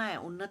नापना है,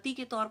 उन्नति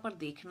के तौर पर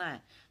देखना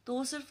है, तो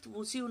वो सिर्फ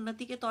उसी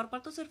उन्नति के तौर पर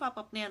तो सिर्फ आप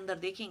अपने अंदर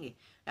देखेंगे।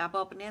 आप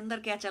अपने अंदर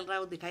क्या चल रहा है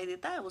वो दिखाई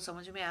देता है, वो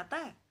समझ में आता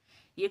है।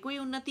 ये कोई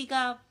उन्नति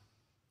का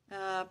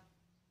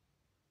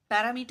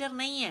पैरामीटर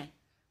नहीं है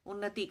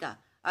उन्नति का।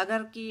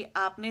 अगर कि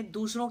आपने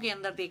दूसरों के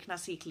अंदर देखना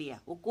सीख लिया,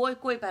 वो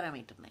कोई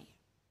पैरामीटर नहीं है।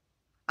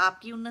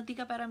 आपकी उन्नति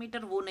का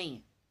पैरामीटर वो नहीं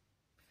है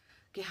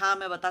कि हाँ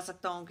मैं बता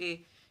सकता हूं कि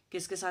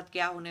किसके साथ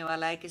क्या होने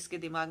वाला है, किसके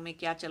दिमाग में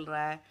क्या चल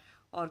रहा है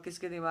और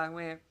किसके दिमाग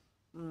में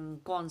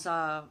कौन सा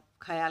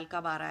ख्याल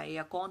कब आ रहा है,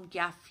 या कौन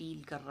क्या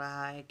फील कर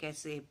रहा है,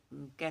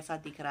 कैसा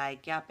दिख रहा है,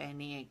 क्या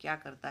पहने है, क्या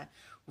करता है।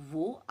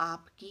 वो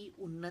आपकी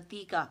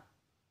उन्नति का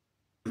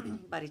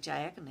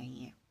परिचायक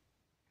नहीं है।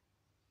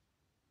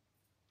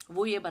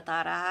 वो ये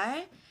बता रहा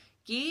है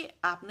कि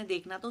आपने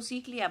देखना तो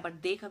सीख लिया, बट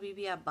देख अभी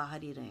भी आप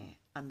बाहर ही रहे हैं,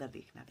 अंदर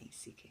देखना नहीं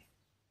सीखे,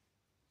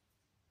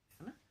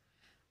 है ना।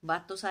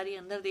 बात तो सारी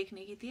अंदर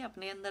देखने की थी,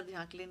 अपने अंदर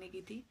झांक लेने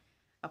की थी,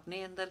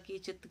 अपने अंदर की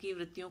चित्त की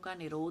वृत्तियों का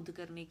निरोध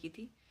करने की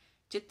थी।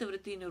 चित्त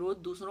वृत्ति निरोध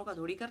दूसरों का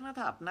थोड़ी करना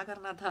था, अपना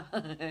करना था,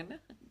 है ना।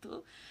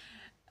 तो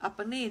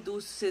अपने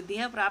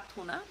सिद्धियां प्राप्त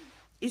होना,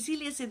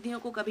 इसीलिए सिद्धियों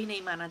को कभी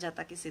नहीं माना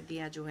जाता कि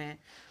सिद्धियां जो हैं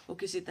वो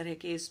किसी तरह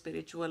के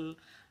स्पिरिचुअल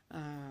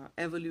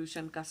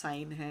एवोल्यूशन का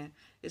साइन है,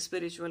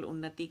 स्पिरिचुअल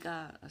उन्नति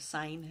का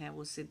साइन है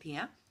वो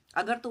सिद्धियां।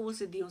 अगर तो वो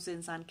सिद्धियों से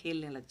इंसान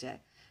खेलने लग जाए,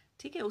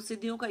 ठीक है, उस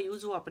सिद्धियों का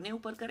यूज वो अपने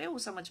ऊपर करे,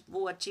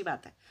 वो अच्छी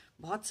बात है,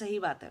 बहुत सही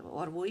बात है,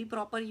 और वो ही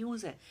प्रॉपर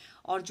यूज है।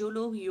 और जो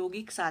लोग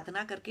योगिक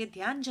साधना करके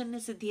ध्यान जन्य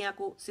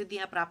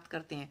सिद्धियां प्राप्त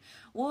करते हैं,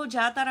 वो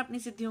ज्यादातर अपनी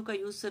सिद्धियों का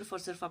यूज सिर्फ और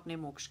सिर्फ अपने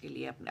मोक्ष के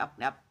लिए,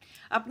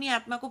 अपनी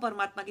आत्मा को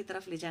परमात्मा की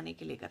तरफ ले जाने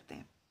के लिए करते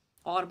हैं।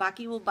 और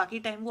बाकी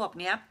टाइम वो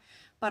अपने आप,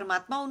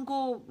 परमात्मा उनको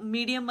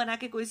मीडियम बना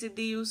के कोई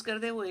सिद्धि यूज कर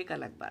दे वो एक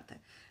अलग बात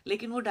है,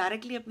 लेकिन वो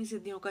डायरेक्टली अपनी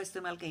सिद्धियों का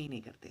इस्तेमाल कहीं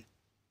नहीं करते,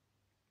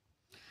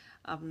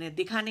 अपने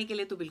दिखाने के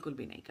लिए तो बिल्कुल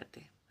भी नहीं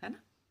करते, है ना।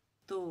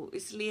 तो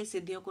इसलिए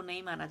सिद्धियों को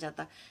नहीं माना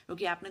जाता,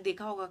 क्योंकि आपने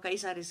देखा होगा कई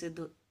सारे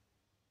सिद्ध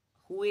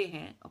हुए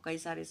हैं और कई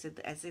सारे सिद्ध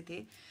ऐसे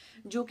थे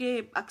जो कि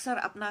अक्सर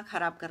अपना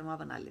खराब कर्मा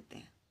बना लेते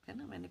हैं, है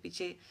ना। मैंने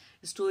पीछे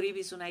स्टोरी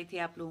भी सुनाई थी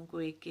आप लोगों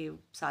को, एक के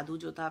साधु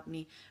जो था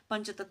अपनी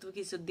पंचतत्व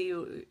की सिद्धि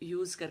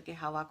यूज करके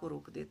हवा को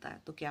रोक देता है,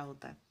 तो क्या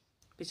होता है।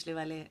 पिछले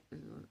वाले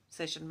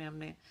सेशन में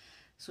हमने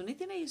सुनी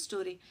थी ना ये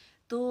स्टोरी।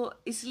 तो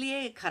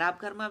इसलिए खराब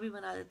कर्मा भी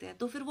बना देते हैं।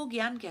 तो फिर वो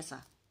ज्ञान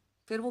कैसा,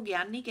 फिर वो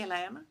ज्ञान नहीं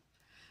कहलाया ना।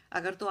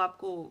 अगर तो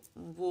आपको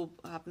वो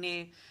अपने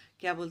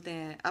क्या बोलते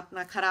हैं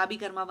अपना खराबी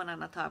कर्मा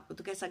बनाना था आपको,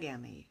 तो कैसा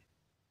ज्ञान है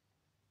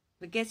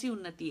ये, कैसी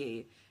उन्नति है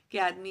ये कि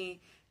आदमी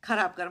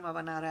खराब कर्मा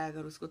बना रहा है,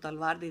 अगर उसको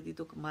तलवार दे दी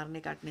तो मारने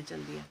काटने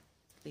चल दिया,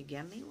 ये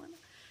ज्ञान नहीं हुआ ना।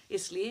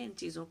 इसलिए इन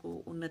चीजों को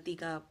उन्नति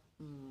का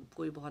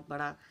कोई बहुत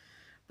बड़ा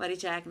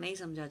परिचायक नहीं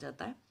समझा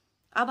जाता है।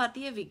 अब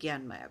आती है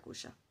विज्ञान माया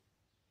कोशा।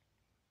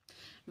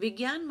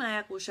 विज्ञान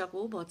माया कोशा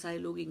को बहुत सारे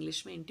लोग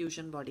इंग्लिश में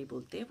इंट्यूशन बॉडी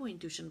बोलते हैं। वो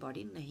इंट्यूशन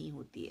बॉडी नहीं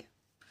होती है।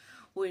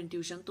 वो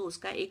इंट्यूशन तो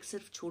उसका एक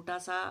सिर्फ छोटा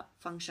सा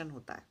फंक्शन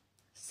होता है।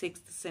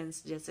 सिक्स्थ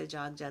सेंस जैसे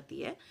जाग जाती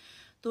है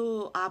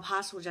तो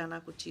आभास हो जाना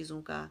कुछ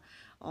चीजों का,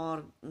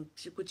 और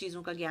कुछ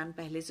चीजों का ज्ञान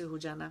पहले से हो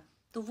जाना,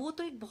 तो वो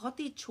तो एक बहुत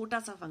ही छोटा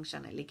सा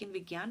फंक्शन है। लेकिन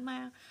विज्ञान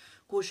माया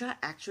कोशा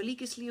एक्चुअली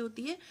किस लिए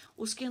होती है,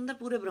 उसके अंदर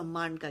पूरे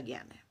ब्रह्मांड का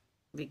ज्ञान है।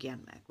 विज्ञान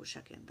माया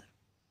कोशा के अंदर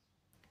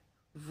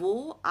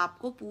वो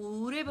आपको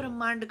पूरे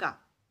ब्रह्मांड का,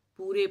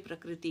 पूरे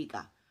प्रकृति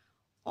का,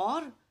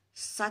 और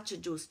सच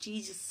जो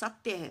चीज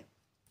सत्य है,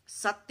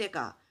 सत्य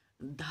का,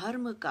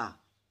 धर्म का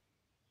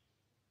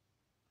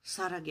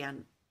सारा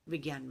ज्ञान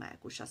विज्ञान माया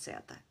कोशा से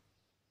आता है।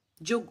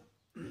 जो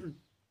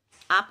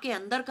आपके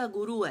अंदर का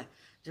गुरु है,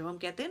 जब हम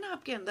कहते हैं ना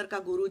आपके अंदर का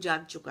गुरु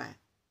जाग चुका है,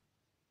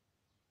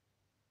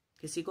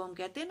 किसी को हम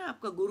कहते हैं ना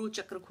आपका गुरु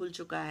चक्र खुल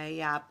चुका है,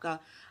 या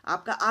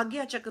आपका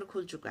आज्ञा चक्र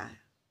खुल चुका है,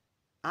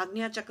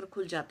 आज्ञा चक्र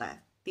खुल जाता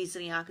है,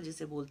 तीसरी आंख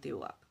जिसे बोलते हो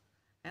आप,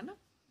 है ना,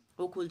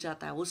 वो खुल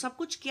जाता है। वो सब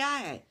कुछ क्या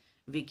है,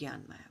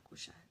 विज्ञान माया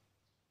कोशा है।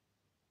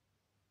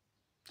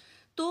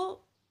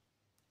 तो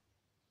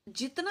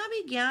जितना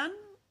भी ज्ञान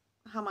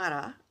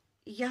हमारा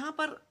यहां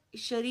पर,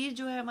 शरीर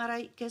जो है हमारा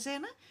कैसे है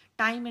ना,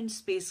 टाइम एंड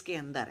स्पेस के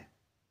अंदर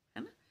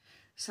है ना,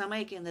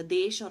 समय के अंदर,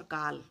 देश और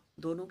काल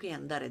दोनों के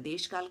अंदर है।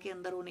 देश काल के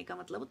अंदर होने का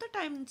मतलब होता है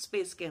टाइम एंड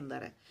स्पेस के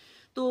अंदर है।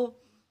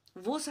 तो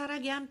वो सारा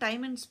ज्ञान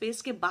टाइम एंड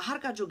स्पेस के बाहर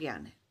का जो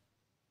ज्ञान है,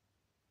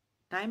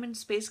 टाइम एंड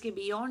स्पेस के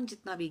बियॉन्ड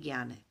जितना भी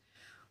ज्ञान है,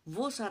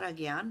 वो सारा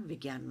ज्ञान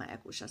विज्ञान माया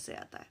कोशा से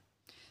आता है।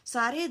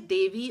 सारे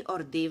देवी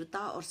और देवता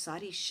और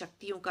सारी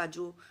शक्तियों का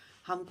जो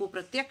हमको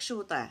प्रत्यक्ष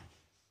होता है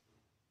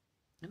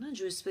ना,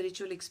 जो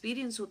स्पिरिचुअल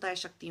एक्सपीरियंस होता है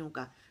शक्तियों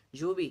का,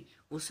 जो भी,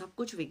 वो सब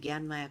कुछ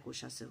विज्ञान माया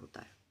कोशा से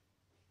होता है।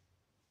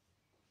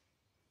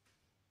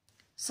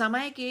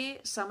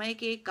 समय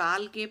के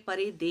काल के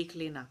परे देख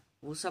लेना,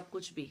 वो सब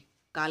कुछ भी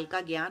काल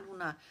का ज्ञान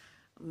होना,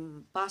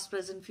 पास्ट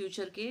प्रेजेंट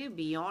फ्यूचर के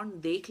बियॉन्ड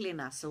देख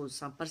लेना,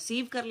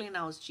 परसीव कर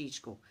लेना उस चीज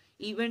को,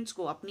 इवेंट्स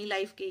को, अपनी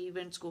लाइफ के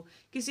इवेंट्स को,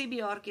 किसी भी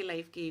और के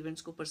लाइफ के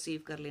इवेंट्स को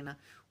परसीव कर लेना,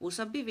 वो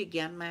सब भी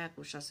विज्ञान माया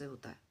कोशा से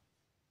होता है।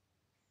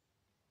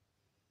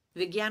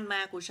 विज्ञान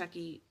माया कोशा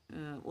की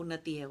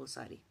उन्नति है वो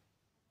सारी।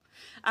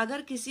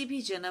 अगर किसी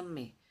भी जन्म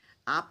में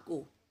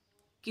आपको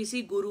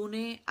किसी गुरु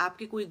ने,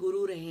 आपके कोई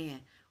गुरु रहे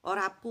हैं और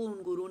आपको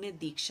उन गुरु ने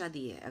दीक्षा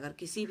दी है, अगर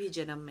किसी भी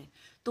जन्म में,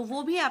 तो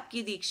वो भी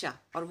आपकी दीक्षा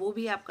और वो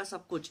भी आपका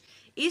सब कुछ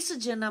इस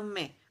जन्म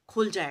में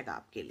खुल जाएगा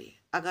आपके लिए,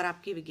 अगर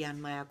आपकी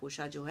विज्ञान माया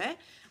कोशा जो है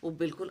वो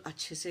बिल्कुल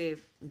अच्छे से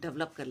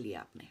डेवलप कर लिया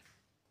आपने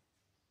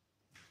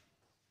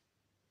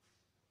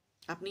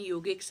अपनी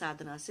योगिक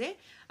साधना से।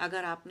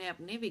 अगर आपने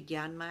अपने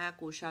विज्ञान माया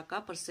कोशा का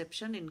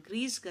परसेप्शन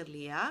इंक्रीज कर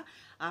लिया,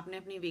 आपने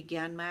अपनी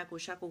विज्ञान माया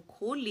कोशा को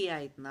खोल लिया,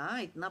 इतना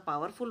इतना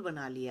पावरफुल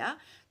बना लिया,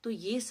 तो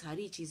ये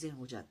सारी चीजें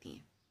हो जाती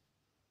हैं।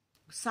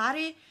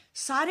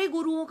 सारे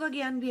गुरुओं का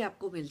ज्ञान भी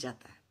आपको मिल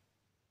जाता है,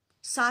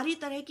 सारी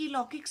तरह की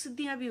लौकिक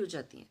सिद्धियां भी हो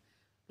जाती हैं।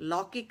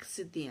 लौकिक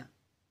सिद्धियां,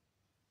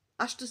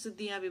 अष्ट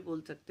सिद्धियां भी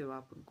बोल सकते हो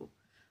आप उनको,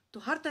 तो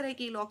हर तरह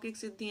की लौकिक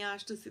सिद्धियां,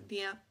 अष्ट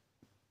सिद्धियां,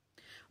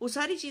 वो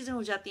सारी चीजें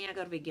हो जाती हैं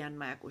अगर विज्ञान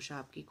माया कोशा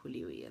आपकी खुली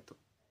हुई है तो।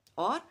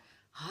 और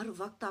हर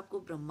वक्त आपको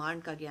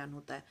ब्रह्मांड का ज्ञान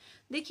होता है।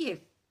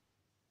 देखिए,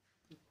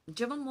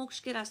 जब हम मोक्ष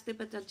के रास्ते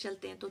पर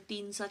चलते हैं तो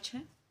 3 सच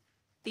हैं,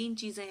 3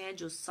 चीजें हैं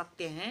जो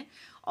सत्य हैं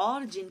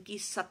और जिनकी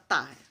सत्ता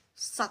है।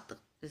 सत,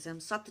 जैसे हम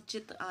सत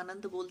चित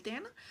आनंद बोलते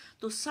हैं ना,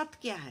 तो सत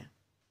क्या है?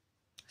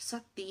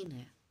 सत 3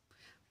 है।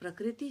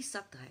 प्रकृति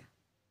सत है,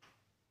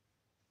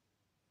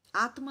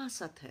 आत्मा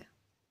सत है,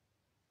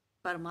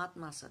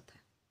 परमात्मा सत है।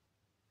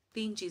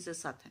 3 चीजें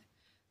सत हैं।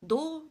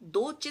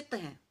 दो चित्त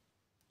हैं।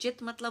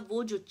 चित्त मतलब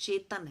वो जो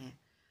चेतन है,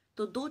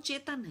 तो 2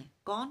 चेतन है।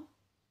 कौन?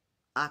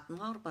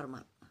 आत्मा और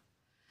परमात्मा।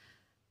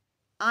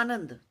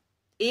 आनंद,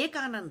 एक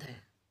आनंद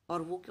है,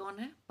 और वो कौन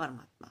है?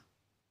 परमात्मा,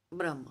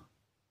 ब्रह्म,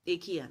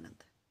 एक ही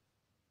आनंद है।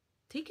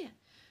 ठीक है,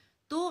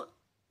 तो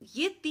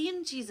ये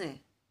 3 चीजें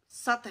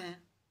सत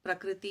हैं,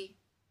 प्रकृति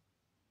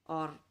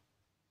और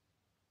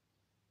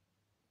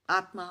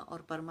आत्मा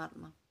और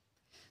परमात्मा।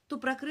 तो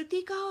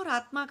प्रकृति का और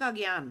आत्मा का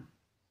ज्ञान,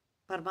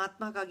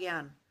 परमात्मा का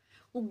ज्ञान,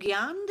 वो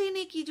ज्ञान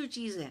देने की जो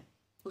चीज है,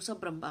 वो सब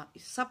ब्रह्मा,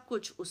 सब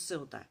कुछ उससे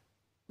होता है,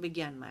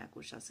 विज्ञान माया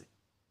कोशा से।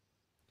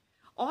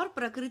 और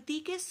प्रकृति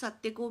के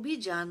सत्य को भी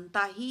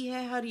जानता ही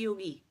है हर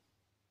योगी।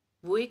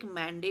 वो एक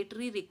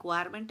मैंडेटरी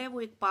रिक्वायरमेंट है,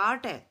 वो एक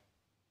पार्ट है।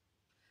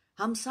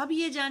 हम सब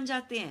ये जान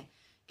जाते हैं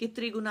कि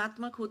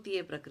त्रिगुणात्मक होती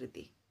है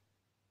प्रकृति,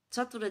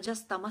 सत्व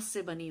रजस तमस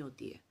से बनी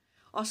होती है,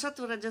 और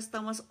सत्व रजस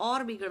तमस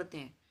और बिगड़ते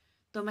हैं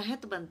तो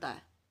महत बनता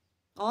है,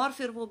 और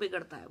फिर वो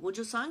बिगड़ता है। वो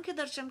जो सांख्य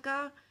दर्शन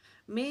का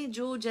में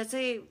जो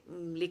जैसे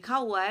लिखा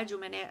हुआ है, जो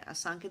मैंने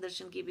सांख्य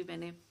दर्शन की भी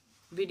मैंने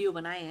वीडियो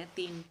बनाए हैं,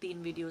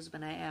 तीन वीडियोस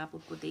बनाए हैं, आप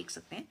उनको देख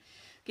सकते हैं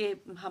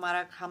कि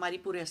हमारी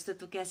पूरे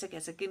अस्तित्व कैसे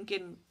कैसे किन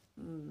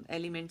किन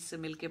एलिमेंट्स से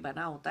मिलके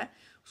बना होता है,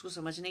 उसको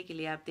समझने के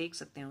लिए आप देख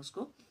सकते हैं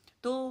उसको।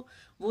 तो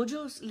वो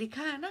जो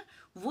लिखा है ना,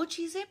 वो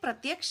चीजें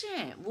प्रत्यक्ष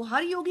हैं, वो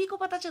हर योगी को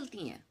पता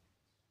चलती हैं।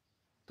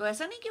 तो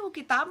ऐसा नहीं कि वो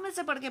किताब में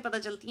से पढ़ के पता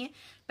चलती हैं,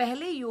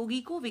 पहले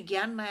योगी को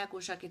विज्ञान माया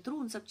कोशा के थ्रू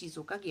उन सब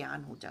चीजों का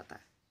ज्ञान हो जाता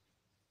है।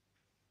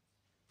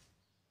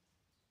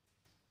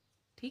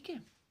 ठीक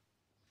है,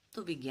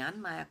 तो विज्ञान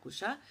माया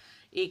कोशा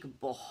एक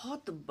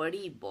बहुत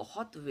बड़ी,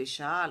 बहुत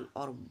विशाल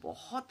और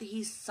बहुत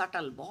ही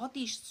सटल, बहुत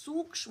ही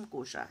सूक्ष्म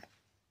कोशा है,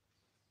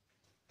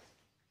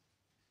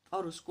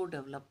 और उसको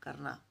डेवलप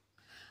करना,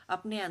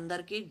 अपने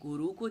अंदर के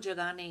गुरु को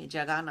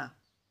जगाना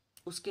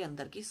उसके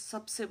अंदर की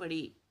सबसे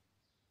बड़ी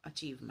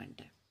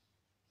अचीवमेंट है।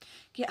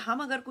 कि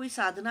हम अगर कोई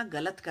साधना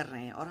गलत कर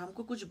रहे हैं और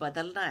हमको कुछ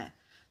बदलना है,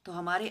 तो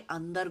हमारे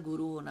अंदर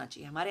गुरु होना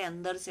चाहिए, हमारे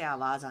अंदर से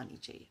आवाज आनी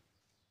चाहिए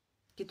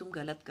कि तुम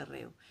गलत कर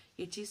रहे हो,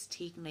 ये चीज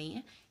ठीक नहीं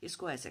है,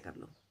 इसको ऐसे कर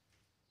लो,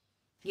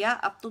 या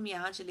अब तुम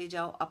यहां चले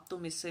जाओ, अब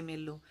तुम इससे मिल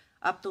लो,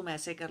 अब तुम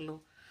ऐसे कर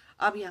लो,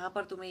 अब यहां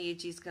पर तुम्हें ये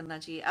चीज करना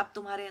चाहिए, अब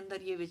तुम्हारे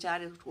अंदर ये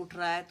विचार उठ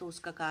रहा है तो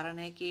उसका कारण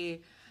है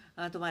कि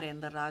तुम्हारे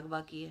अंदर राग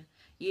बाकी है,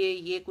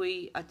 ये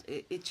कोई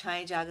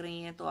इच्छाएं जाग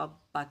रही हैं तो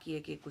अब बाकी है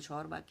कि कुछ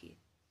और बाकी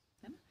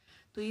है ना।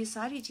 तो ये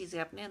सारी चीजें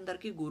अपने अंदर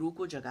के गुरु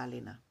को जगा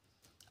लेना,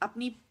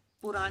 अपनी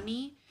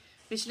पुरानी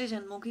पिछले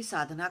जन्मों की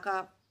साधना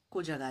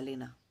को जगा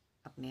लेना,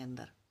 अपने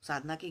अंदर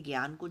साधना के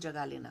ज्ञान को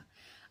जगा लेना,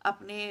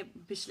 अपने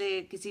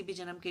पिछले किसी भी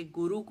जन्म के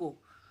गुरु को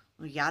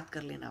याद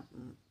कर लेना,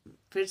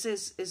 फिर से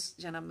इस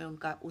जन्म में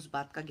उनका उस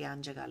बात का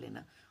ज्ञान जगा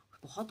लेना,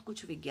 बहुत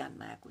कुछ विज्ञान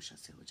माया कोशा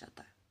से हो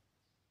जाता है।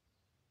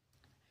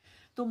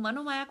 तो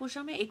मनोमाया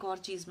कोशा में एक और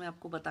चीज मैं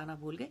आपको बताना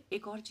भूल गए,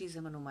 एक और चीज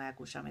है मनोमाया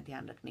कोशा में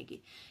ध्यान रखने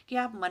की, कि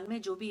आप मन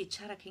में जो भी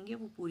इच्छा रखेंगे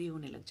वो पूरी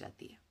होने लग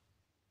जाती है,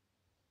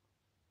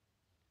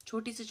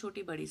 छोटी से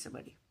छोटी, बड़ी से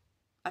बड़ी,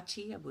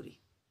 अच्छी या बुरी।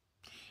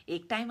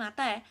 एक टाइम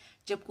आता है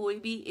जब कोई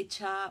भी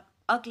इच्छा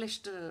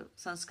अक्लिष्ट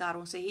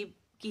संस्कारों से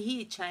ही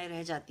इच्छाएं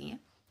रह जाती हैं,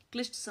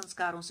 क्लिष्ट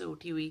संस्कारों से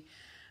उठी हुई,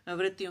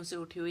 वृत्तियों से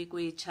उठी हुई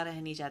कोई इच्छा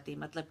रह नहीं जाती,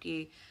 मतलब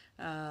कि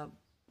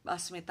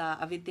अस्मिता,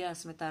 अविद्या,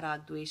 अस्मिता, राग,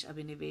 द्वेष,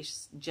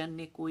 अभिनिवेश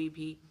जन्य कोई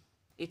भी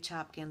इच्छा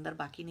आपके अंदर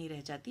बाकी नहीं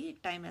रह जाती। एक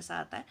टाइम ऐसा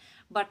आता है,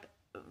 बट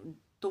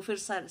तो फिर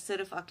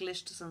सिर्फ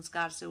अक्लिष्ट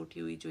संस्कार से उठी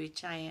हुई जो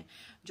इच्छाएं हैं,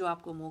 जो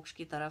आपको मोक्ष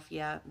की तरफ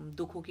या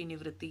दुखों की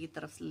निवृत्ति की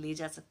तरफ ले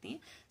जा सकती हैं,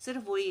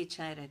 सिर्फ वही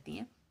इच्छाएं रहती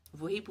हैं,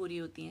 वही पूरी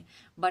होती हैं।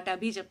 बट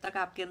अभी जब तक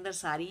आपके अंदर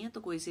सारी हैं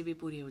तो कोई सी भी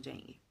पूरी हो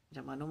जाएंगी।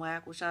 जब मनोमाया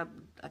कोशा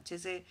अच्छे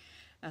से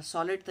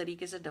सॉलिड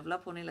तरीके से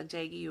डेवलप होने लग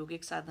जाएगी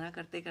योगिक साधना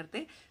करते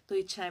करते, तो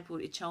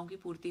इच्छाओं की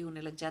पूर्ति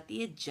होने लग जाती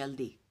है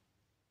जल्दी।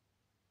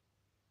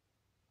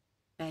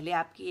 पहले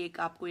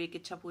आपको एक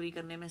इच्छा पूरी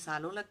करने में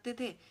सालों लगते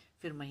थे,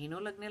 फिर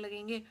महीनों लगने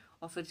लगेंगे,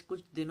 और फिर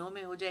कुछ दिनों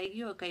में हो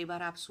जाएगी, और कई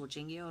बार आप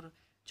सोचेंगे और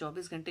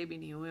 24 घंटे भी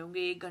नहीं हुए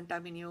होंगे, 1 घंटा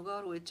भी नहीं होगा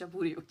और वो इच्छा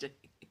पूरी हो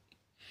जाएगी।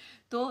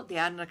 तो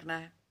ध्यान रखना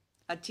है,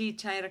 अच्छी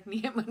इच्छाएं रखनी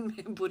है मन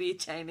में, बुरी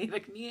इच्छाएं नहीं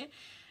रखनी है,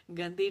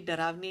 गंदी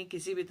डरावनी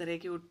किसी भी तरह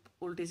की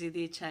उल्टी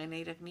सीधी इच्छाएं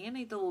नहीं रखनी है,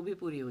 नहीं तो वो भी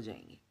पूरी हो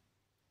जाएंगी,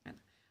 है ना।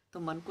 तो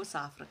मन को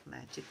साफ रखना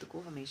है, चित्त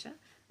को हमेशा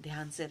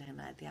ध्यान से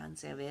रहना है, ध्यान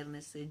से,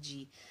 अवेयरनेस से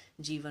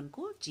जीवन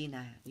को जीना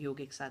है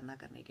योगिक साधना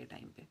करने के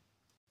टाइम पे।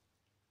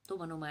 तो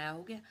मनोमाया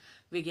हो गया,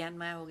 विज्ञान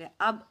माया हो गया।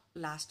 अब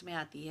लास्ट में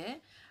आती है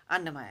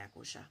अन्नमाया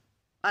कोशा,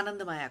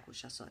 आनंदमाया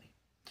कोशा, सॉरी।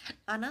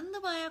 आनंद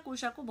माया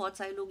कोशा को बहुत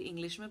सारे लोग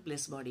इंग्लिश में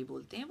ब्लिस बॉडी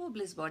बोलते हैं। वो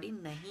ब्लिस बॉडी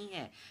नहीं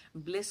है।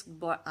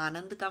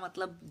 आनंद का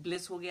मतलब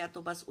ब्लिस हो गया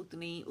तो बस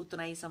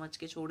उतना ही समझ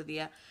के छोड़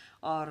दिया,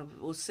 और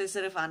उससे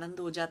सिर्फ आनंद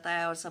हो जाता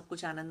है और सब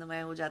कुछ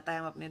आनंदमय हो जाता है,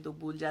 हम अपने दुख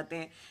भूल जाते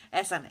हैं,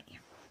 ऐसा नहीं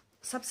है।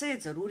 सबसे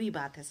जरूरी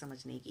बात है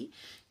समझने की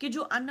कि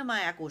जो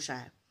अन्नमाया कोशा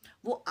है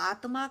वो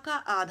आत्मा का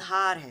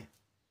आधार है,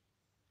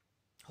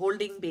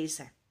 होल्डिंग बेस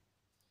है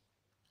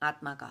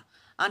आत्मा का,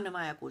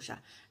 अन्नमाया कोशा,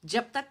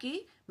 जब तक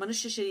कि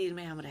मनुष्य शरीर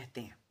में हम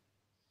रहते हैं,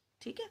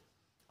 ठीक है।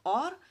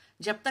 और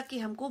जब तक कि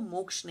हमको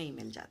मोक्ष नहीं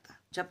मिल जाता,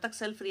 जब तक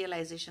सेल्फ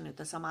रियलाइजेशन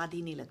होता,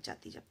 समाधि नहीं लग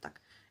जाती, जब तक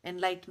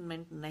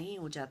एनलाइटनमेंट नहीं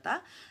हो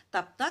जाता,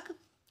 तब तक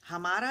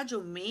हमारा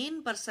जो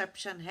मेन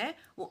परसेप्शन है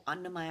वो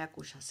अन्नमाया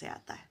कोशा से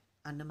आता है।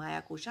 अन्नमाया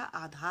कोशा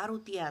आधार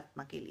होती है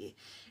आत्मा के लिए।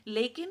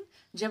 लेकिन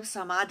जब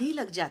समाधि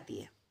लग जाती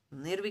है,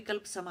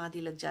 निर्विकल्प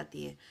समाधि लग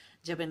जाती है,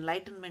 जब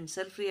एनलाइटनमेंट,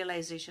 सेल्फ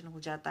रियलाइजेशन हो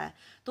जाता है,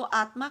 तो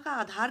आत्मा का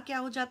आधार क्या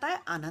हो जाता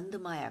है?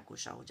 आनंदमाया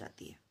कोशा हो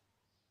जाती है।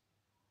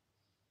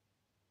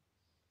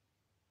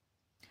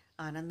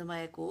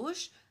 आनंदमय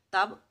कोश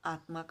तब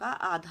आत्मा का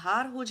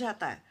आधार हो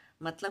जाता है,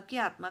 मतलब कि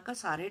आत्मा का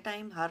सारे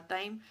टाइम, हर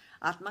टाइम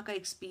आत्मा का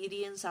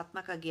एक्सपीरियंस,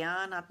 आत्मा का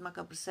ज्ञान, आत्मा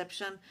का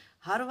परसेप्शन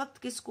हर वक्त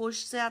किस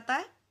कोश से आता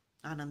है?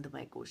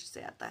 आनंदमय कोश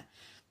से आता है।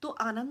 तो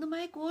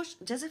आनंदमय कोश,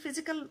 जैसे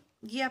फिजिकल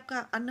ये आपका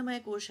अन्नमय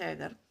कोश है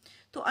अगर,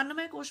 तो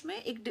अन्नमय कोश में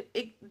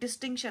एक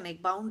डिस्टिंक्शन,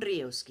 एक बाउंड्री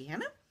है उसकी, है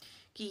ना,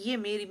 कि ये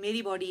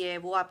मेरी बॉडी है,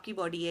 वो आपकी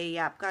बॉडी है, ये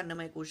आपका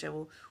अन्नमय कोश है,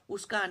 वो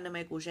उसका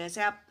अन्नमय कोश है।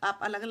 ऐसे आप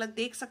अलग अलग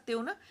देख सकते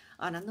हो ना।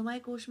 आनंदमय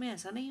कोश में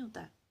ऐसा नहीं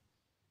होता है,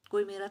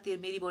 कोई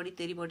मेरी बॉडी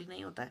तेरी बॉडी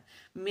नहीं होता है,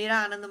 मेरा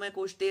आनंदमय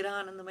कोश तेरा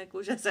आनंदमय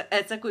कोश, ऐसा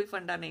ऐसा कोई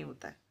फंडा नहीं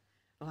होता है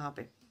वहां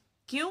पे।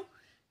 क्यों?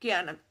 कि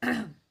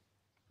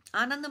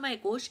आनंदमय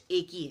कोश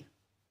एक ही है।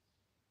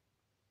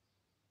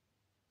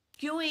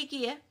 क्यों एक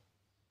ही है?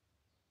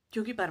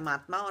 क्योंकि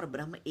परमात्मा और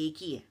ब्रह्म एक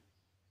ही है,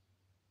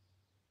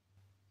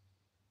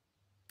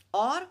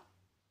 और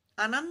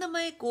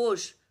आनंदमय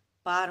कोश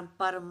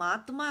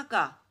परमात्मा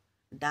का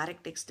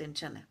डायरेक्ट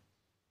एक्सटेंशन है।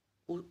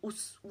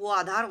 वो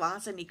आधार वहां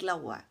से निकला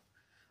हुआ है।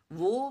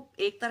 वो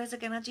एक तरह से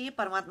कहना चाहिए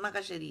परमात्मा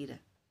का शरीर है,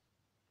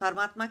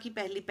 परमात्मा की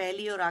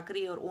पहली और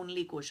आखिरी और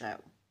ओनली कोशा है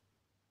वो।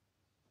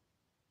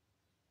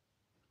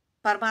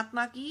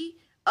 परमात्मा की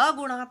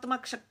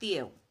अगुणात्मक शक्ति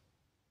है वो,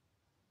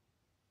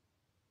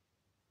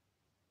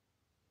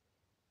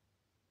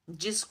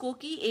 जिसको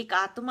कि एक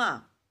आत्मा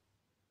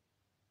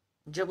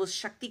जब उस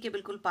शक्ति के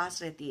बिल्कुल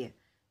पास रहती है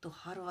तो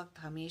हर वक्त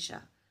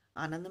हमेशा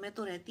आनंद में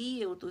तो रहती ही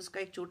है वो। तो उसका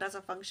एक छोटा सा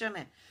फंक्शन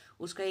है,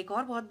 उसका एक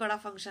और बहुत बड़ा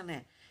फंक्शन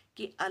है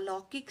कि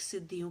अलौकिक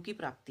सिद्धियों की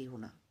प्राप्ति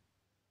होना।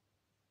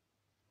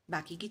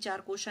 बाकी की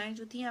 4 कोशाएं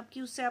जो थी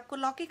आपकी, उससे आपको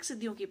लौकिक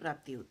सिद्धियों की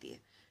प्राप्ति होती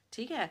है,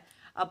 ठीक है।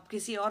 अब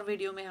किसी और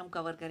वीडियो में हम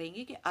कवर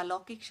करेंगे कि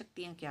अलौकिक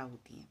शक्तियां क्या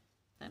होती हैं,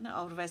 है ना।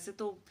 और वैसे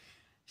तो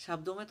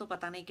शब्दों में तो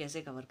पता नहीं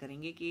कैसे कवर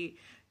करेंगे कि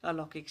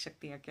अलौकिक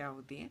शक्तियां क्या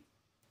होती हैं,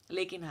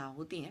 लेकिन हाँ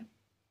होती हैं।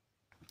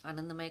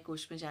 आनंदमय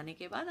कोश में जाने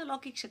के बाद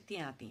अलौकिक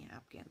शक्तियां आती हैं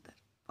आपके अंदर,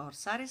 और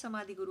सारे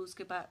समाधि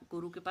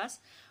गुरु के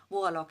पास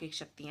वो अलौकिक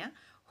शक्तियां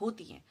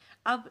होती हैं।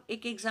 अब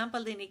एक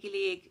एग्जाम्पल देने के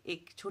लिए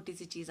एक छोटी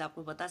सी चीज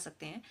आपको बता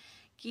सकते हैं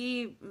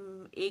कि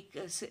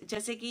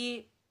जैसे कि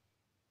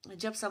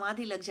जब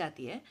समाधि लग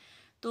जाती है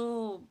तो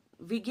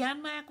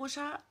विज्ञान माया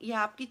कोशा या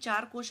आपकी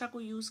 4 कोशा को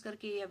यूज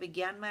करके या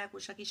विज्ञान माया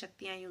कोशा की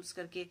शक्तियां यूज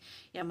करके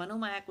या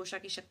मनोमाया कोशा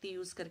की शक्ति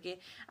यूज करके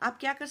आप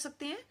क्या कर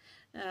सकते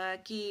हैं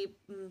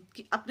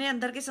कि अपने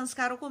अंदर के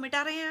संस्कारों को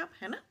मिटा रहे हैं आप,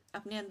 है ना,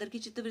 अपने अंदर की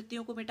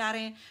चित्तवृत्तियों को मिटा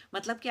रहे हैं।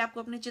 मतलब कि आपको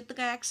अपने चित्त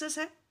का एक्सेस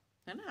है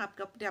ना, आप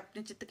अपने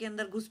अपने चित्त के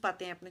अंदर घुस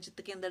पाते हैं, अपने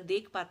चित्त के अंदर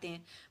देख पाते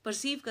हैं,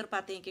 परसीव कर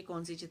पाते हैं कि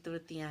कौन सी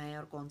चित्तवृत्तियां हैं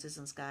और कौन से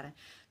संस्कार हैं।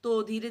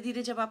 तो धीरे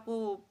धीरे जब आपको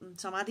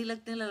समाधि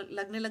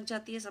लगने लग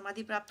जाती है,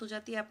 समाधि प्राप्त हो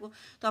जाती है आपको,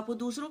 तो आपको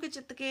दूसरों के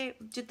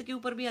चित्त के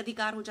ऊपर भी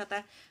अधिकार हो जाता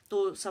है।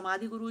 तो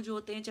समाधि गुरु जो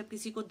होते हैं जब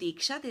किसी को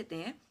दीक्षा देते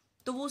हैं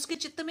तो वो उसके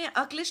चित्त में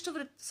अक्लिष्ट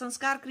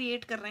संस्कार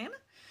क्रिएट कर रहे हैं ना,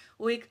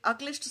 वो एक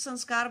अक्लिष्ट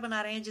संस्कार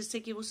बना रहे हैं, जिससे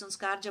कि वो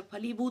संस्कार जब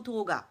फलीभूत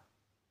होगा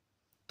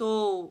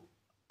तो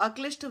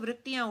अक्लिष्ट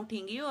वृत्तियां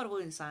उठेंगी और वो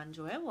इंसान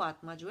जो है, वो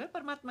आत्मा जो है,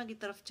 परमात्मा की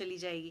तरफ चली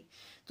जाएगी।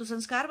 तो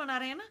संस्कार बना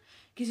रहे हैं ना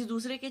किसी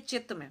दूसरे के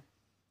चित्त में।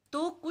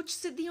 तो कुछ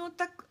सिद्धियों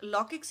तक,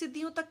 लौकिक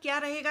सिद्धियों तक क्या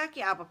रहेगा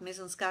कि आप अपने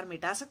संस्कार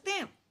मिटा सकते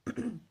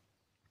हैं।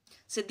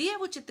 सिद्धि है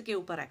वो चित्त के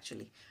ऊपर,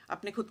 एक्चुअली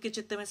अपने खुद के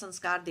चित्त में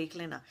संस्कार देख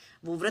लेना,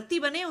 वो वृत्ति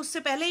बने उससे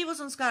पहले ही वो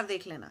संस्कार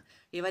देख लेना।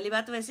 ये वाली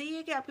बात वैसे ही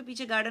है कि आपके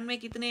पीछे गार्डन में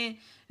कितने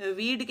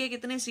वीड के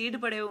कितने सीड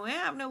पड़े हुए हैं,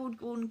 आपने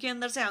उनके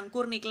अंदर से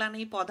अंकुर निकला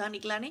नहीं, पौधा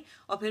निकला नहीं,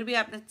 और फिर भी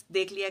आपने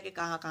देख लिया कि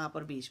कहाँ कहाँ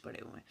पर बीज पड़े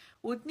हुए हैं।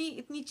 वो इतनी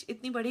इतनी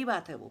इतनी बड़ी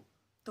बात है वो।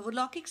 तो वो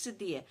लौकिक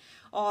सिद्धि है।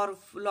 और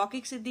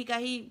लौकिक सिद्धि का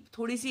ही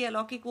थोड़ी सी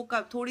अलौकिक, वो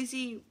थोड़ी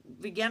सी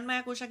विज्ञान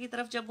माया कोशा की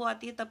तरफ जब वो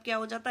आती है तब क्या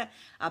हो जाता है,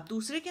 आप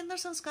दूसरे के अंदर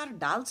संस्कार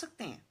डाल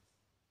सकते हैं,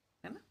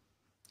 है ना।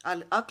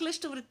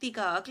 अक्लिष्ट वृत्ति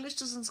का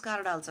अक्लिष्ट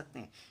संस्कार डाल सकते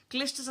हैं,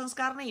 क्लिष्ट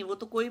संस्कार नहीं, वो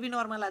तो कोई भी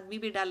नॉर्मल आदमी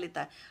भी डाल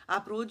लेता है।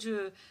 आप रोज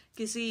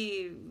किसी,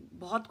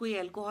 बहुत कोई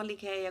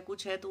अल्कोहलिक है या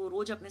कुछ है तो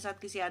रोज अपने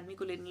साथ किसी आदमी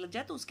को लेने लग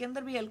जाए तो उसके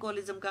अंदर भी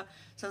अल्कोहलिज्म का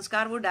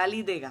संस्कार वो डाल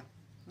ही देगा,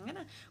 है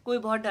ना। कोई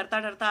बहुत डरता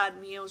डरता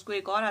आदमी है, उसको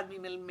एक और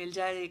आदमी मिल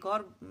जाए, एक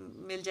और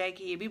मिल जाए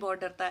कि ये भी बहुत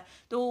डरता है,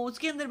 तो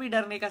उसके अंदर भी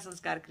डरने का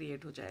संस्कार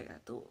क्रिएट हो जाएगा।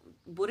 तो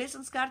बुरे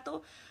संस्कार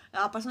तो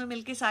आपस में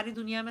मिलके सारी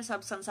दुनिया में,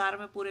 सब संसार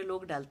में पूरे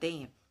लोग डालते ही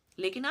हैं,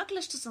 लेकिन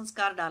अक्लिष्ट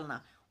संस्कार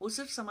डालना वो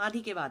सिर्फ समाधि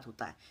के बाद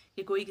होता है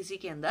कि कोई किसी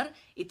के अंदर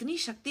इतनी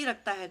शक्ति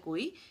रखता है,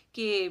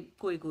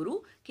 कोई गुरु,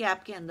 कि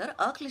आपके अंदर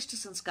अक्लिष्ट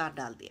संस्कार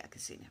डाल दिया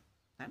किसी ने,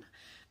 है ना।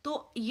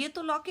 तो ये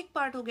तो लौकिक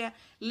पार्ट हो गया।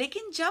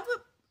 लेकिन जब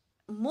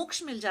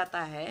मोक्ष मिल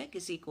जाता है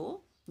किसी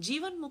को,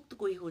 जीवन मुक्त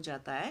कोई हो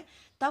जाता है,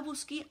 तब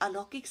उसकी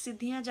अलौकिक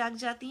सिद्धियां जाग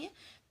जाती हैं।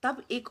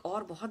 तब एक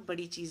और बहुत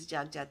बड़ी चीज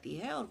जाग जाती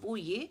है, और वो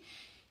ये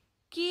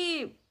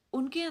कि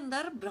उनके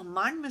अंदर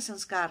ब्रह्मांड में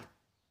संस्कार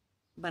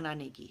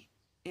बनाने की,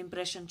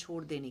 इंप्रेशन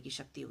छोड़ देने की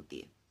शक्ति होती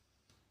है।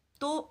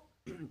 तो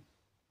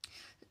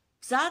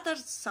ज्यादातर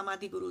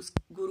समाधि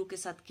गुरु के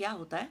साथ क्या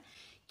होता है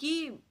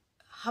कि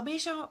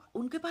हमेशा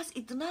उनके पास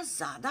इतना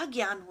ज्यादा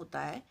ज्ञान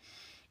होता है,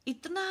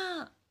 इतना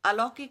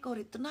अलौकिक और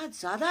इतना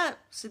ज्यादा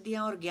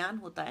सिद्धियां और ज्ञान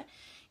होता है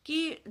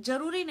कि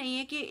जरूरी नहीं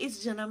है कि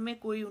इस जन्म में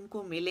कोई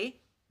उनको मिले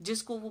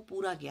जिसको वो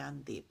पूरा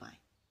ज्ञान दे पाए,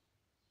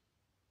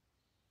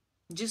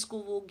 जिसको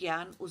वो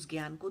ज्ञान, उस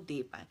ज्ञान को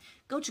दे पाए।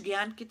 कुछ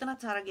ज्ञान, कितना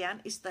सारा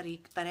ज्ञान इस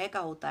तरह का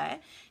होता है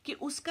कि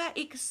उसका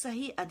एक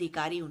सही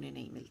अधिकारी उन्हें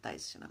नहीं मिलता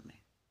इस जन्म में।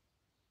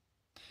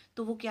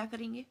 तो वो क्या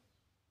करेंगे,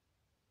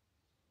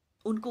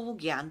 उनको वो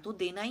ज्ञान तो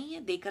देना ही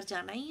है, देकर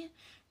जाना ही है,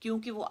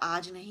 क्योंकि वो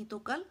आज नहीं तो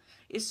कल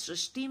इस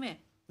सृष्टि में,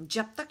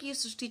 जब तक ये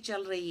सृष्टि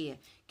चल रही है,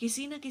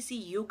 किसी न किसी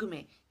युग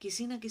में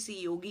किसी न किसी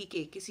योगी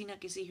के, किसी न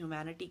किसी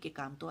ह्यूमैनिटी के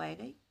काम तो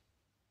आएगा ही,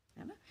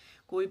 है ना।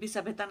 कोई भी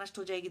सभ्यता नष्ट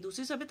हो जाएगी,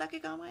 दूसरी सभ्यता के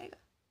काम आएगा।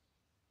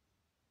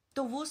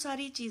 तो वो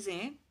सारी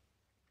चीजें,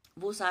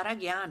 वो सारा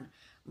ज्ञान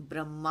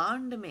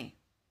ब्रह्मांड में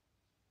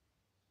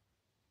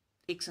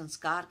एक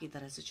संस्कार की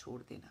तरह से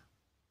छोड़ देना,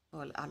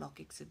 और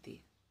अलौकिक सिद्धि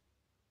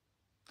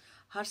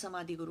हर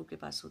समाधि गुरु के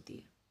पास होती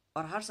है।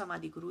 और हर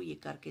समाधि गुरु ये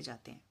करके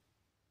जाते हैं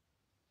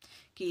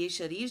कि ये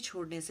शरीर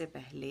छोड़ने से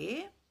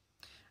पहले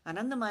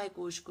आनंदमय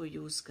कोश को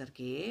यूज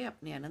करके,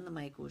 अपने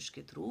आनंदमय कोश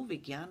के थ्रू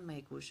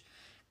विज्ञानमय कोश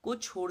को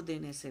छोड़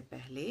देने से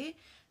पहले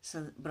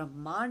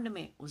ब्रह्मांड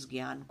में उस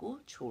ज्ञान को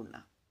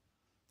छोड़ना।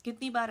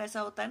 कितनी बार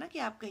ऐसा होता है ना कि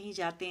आप कहीं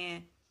जाते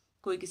हैं,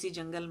 कोई किसी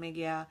जंगल में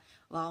गया,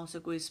 वहां से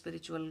कोई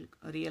स्पिरिचुअल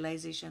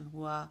रियलाइजेशन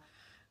हुआ,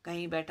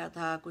 कहीं बैठा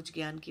था, कुछ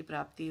ज्ञान की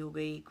प्राप्ति हो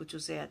गई, कुछ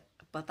उसे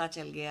पता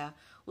चल गया,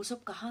 वो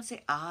सब कहाँ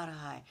से आ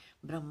रहा है,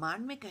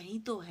 ब्रह्मांड में कहीं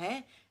तो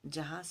है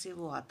जहां से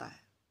वो आता है।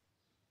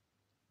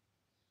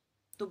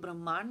 तो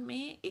ब्रह्मांड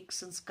में एक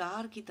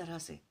संस्कार की तरह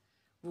से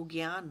वो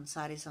ज्ञान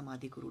सारे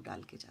समाधि गुरु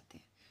डाल के जाते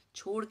हैं,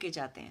 छोड़ के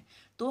जाते हैं।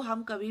 तो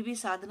हम कभी भी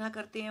साधना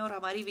करते हैं और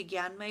हमारी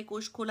विज्ञानमय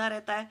कोश खुला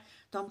रहता है,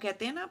 तो हम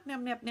कहते हैं ना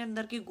अपने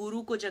अंदर की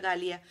गुरु को जगा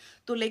लिया।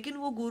 तो लेकिन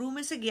वो गुरु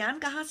में से ज्ञान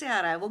कहाँ से आ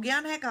रहा है, वो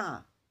ज्ञान है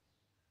कहाँ,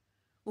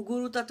 वो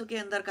गुरु तत्व के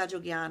अंदर का जो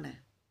ज्ञान है,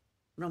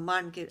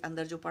 ब्रह्मांड के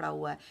अंदर जो पड़ा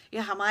हुआ है,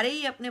 या हमारे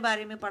ही अपने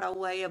बारे में पड़ा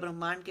हुआ है, या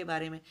ब्रह्मांड के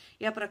बारे में,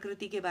 या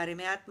प्रकृति के बारे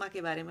में, आत्मा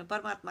के बारे में,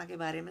 परमात्मा के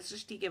बारे में,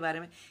 सृष्टि के बारे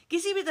में,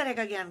 किसी भी तरह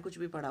का ज्ञान कुछ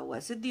भी पड़ा हुआ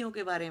है, सिद्धियों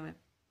के बारे में,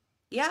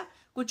 या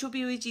कुछ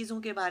छुपी हुई चीजों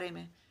के बारे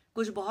में,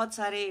 कुछ बहुत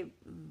सारे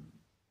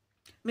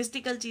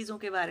मिस्टिकल चीजों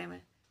के बारे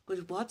में, कुछ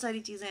बहुत सारी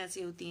चीजें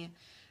ऐसी होती हैं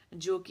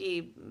जो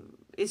कि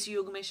इस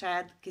युग में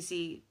शायद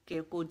किसी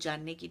के को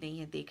जानने की नहीं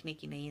है, देखने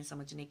की नहीं है,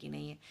 समझने की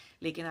नहीं है,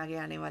 लेकिन आगे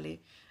आने वाले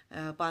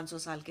 500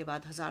 साल के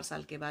बाद, 1000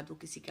 साल के बाद वो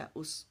किसी का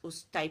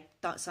उस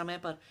टाइप समय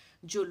पर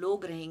जो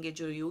लोग रहेंगे,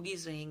 जो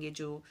योगीज रहेंगे,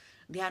 जो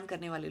ध्यान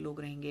करने वाले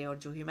लोग रहेंगे और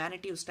जो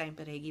ह्यूमैनिटी उस टाइम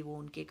पे रहेगी, वो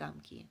उनके काम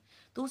की है,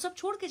 तो वो सब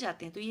छोड़ के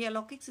जाते हैं। तो ये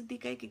अलौकिक सिद्धि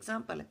का एक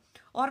एग्जाम्पल है।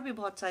 और भी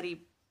बहुत सारी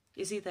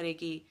इसी तरह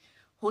की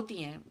होती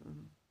हैं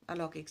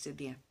अलौकिक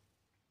सिद्धियां।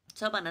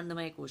 सब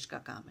आनंदमय कोश का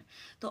काम है।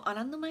 तो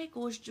आनंदमय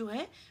कोश जो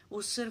है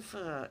वो सिर्फ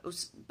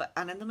उस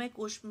आनंदमय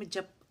कोश में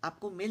जब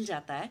आपको मिल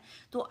जाता है,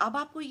 तो अब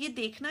आपको ये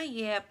देखना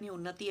ही है अपनी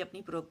उन्नति,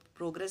 अपनी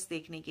प्रोग्रेस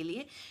देखने के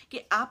लिए कि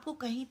आपको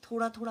कहीं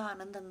थोड़ा थोड़ा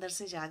आनंद अंदर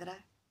से जाग रहा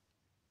है।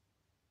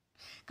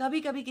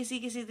 कभी कभी किसी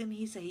किसी दिन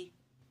ही सही,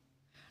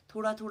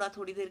 थोड़ा थोड़ा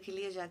थोड़ी देर के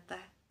लिए जागता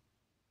है।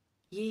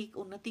 ये एक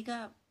उन्नति का,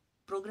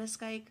 प्रोग्रेस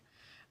का एक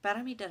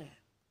पैरामीटर है,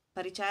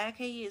 परिचायक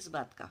है ये इस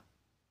बात का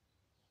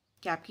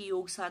कि आपकी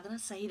योग साधना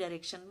सही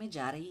डायरेक्शन में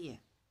जा रही है।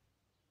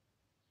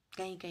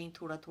 कहीं कहीं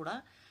थोड़ा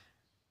थोड़ा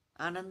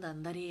आनंद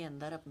अंदर ही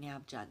अंदर अपने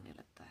आप जागने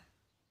लगता है।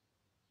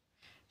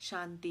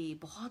 शांति,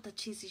 बहुत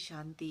अच्छी सी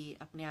शांति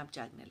अपने आप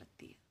जागने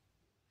लगती है।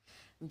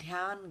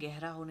 ध्यान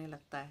गहरा होने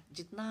लगता है।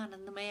 जितना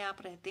आनंदमय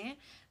आप रहते हैं,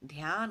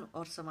 ध्यान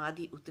और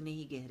समाधि उतने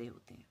ही गहरे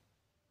होते हैं।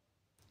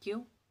 क्यों?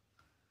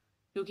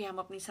 क्योंकि हम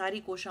अपनी सारी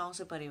कोशाओं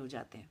से परे हो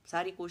जाते हैं,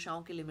 सारी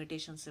कोशाओं के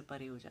लिमिटेशन से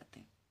परे हो जाते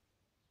हैं,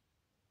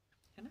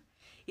 है ना।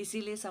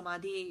 इसीलिए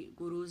समाधि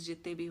गुरुज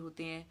जितने भी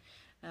होते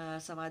हैं,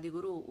 समाधि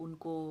गुरु,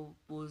 उनको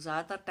वो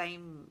ज़्यादातर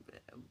टाइम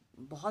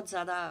बहुत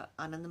ज़्यादा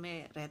आनंद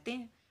में रहते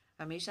हैं,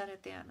 हमेशा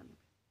रहते हैं आनंद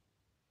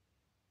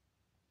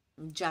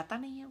में, जाता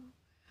नहीं है वो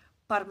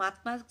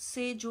परमात्मा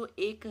से। जो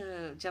एक,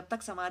 जब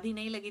तक समाधि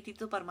नहीं लगी थी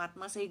तो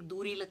परमात्मा से एक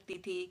दूरी लगती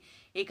थी,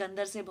 एक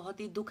अंदर से बहुत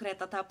ही दुख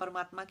रहता था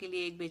परमात्मा के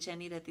लिए, एक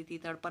बेचैनी रहती थी,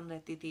 तड़पन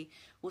रहती थी,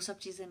 वो सब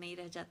चीजें नहीं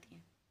रह जाती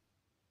हैं।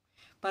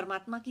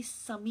 परमात्मा की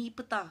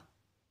समीपता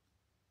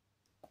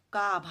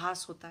का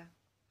आभास होता है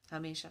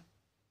हमेशा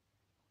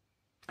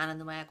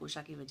आनंदमया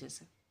कोशा की वजह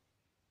से।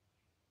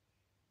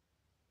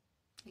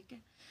 ठीक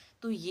है,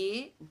 तो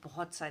ये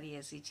बहुत सारी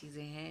ऐसी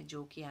चीजें हैं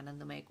जो कि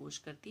आनंदमय कोश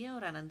करती है।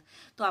 और आनंद,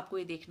 तो आपको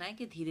ये देखना है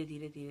कि धीरे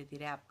धीरे धीरे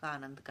धीरे आपका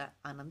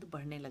आनंद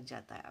बढ़ने लग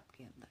जाता है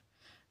आपके अंदर।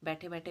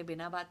 बैठे बैठे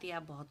बिना बात ही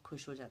आप बहुत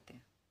खुश हो जाते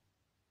हैं,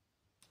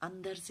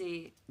 अंदर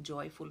से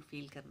जॉयफुल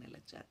फील करने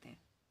लग जाते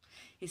हैं।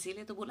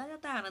 इसीलिए तो बोला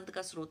जाता है आनंद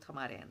का स्रोत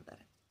हमारे अंदर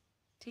है।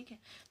 ठीक है,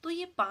 तो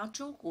ये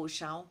पांचों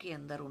कोशाओं के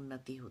अंदर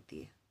उन्नति होती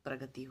है,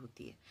 प्रगति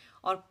होती है,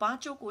 और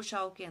पांचों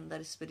कोशाओं के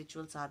अंदर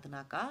स्पिरिचुअल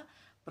साधना का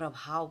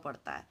प्रभाव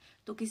पड़ता है।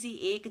 तो किसी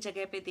एक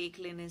जगह पे देख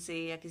लेने से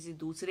या किसी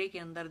दूसरे के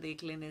अंदर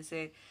देख लेने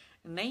से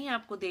नहीं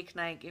आपको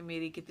देखना है कि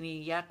मेरी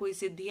कितनी, या कोई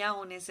सिद्धियां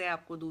होने से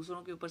आपको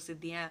दूसरों के ऊपर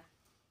सिद्धियां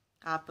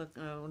आप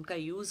उनका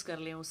यूज कर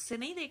लें, उससे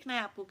नहीं देखना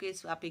है आपको कि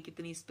आपकी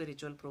कितनी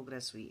स्पिरिचुअल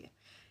प्रोग्रेस हुई है।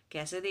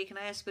 कैसे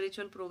देखना है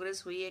स्पिरिचुअल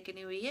प्रोग्रेस हुई है कि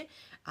नहीं हुई है?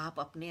 आप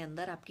अपने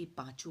अंदर आपकी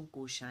पांचों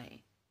कोशाएं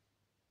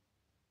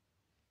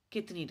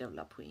कितनी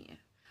डेवलप हुई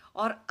हैं।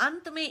 और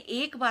अंत में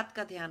एक बात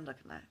का ध्यान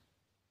रखना है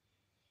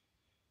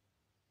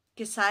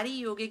कि सारी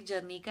योगिक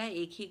जर्नी का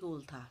एक ही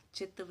गोल था,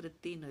 चित्त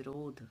वृत्ति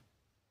निरोध।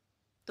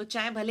 तो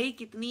चाहे भले ही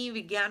कितनी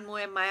विज्ञान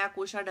मोह माया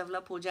कोशा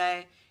डेवलप हो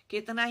जाए,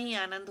 कितना ही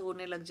आनंद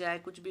होने लग जाए,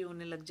 कुछ भी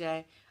होने लग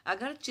जाए,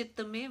 अगर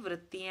चित्त में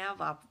वृत्तियां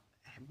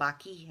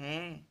बाकी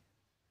हैं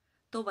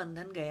तो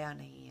बंधन गया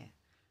नहीं है,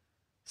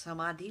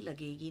 समाधि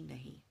लगेगी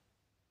नहीं,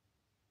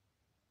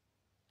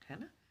 है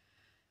ना।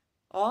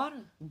 और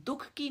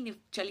दुख की,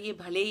 चलिए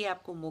भले ही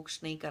आपको मोक्ष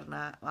नहीं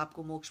करना,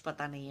 आपको मोक्ष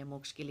पता नहीं है,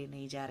 मोक्ष के लिए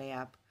नहीं जा रहे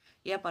आप,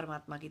 या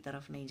परमात्मा की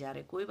तरफ नहीं जा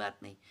रहे, कोई बात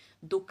नहीं।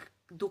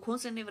 दुखों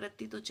से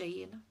निवृत्ति तो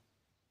चाहिए ना।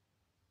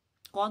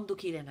 कौन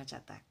दुखी रहना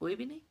चाहता है? कोई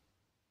भी नहीं।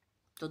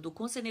 तो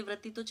दुखों से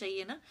निवृत्ति तो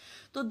चाहिए ना।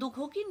 तो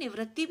दुखों की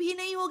निवृत्ति भी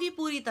नहीं होगी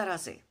पूरी तरह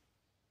से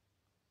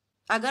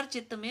अगर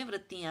चित्त में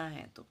वृत्तियां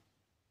हैं। तो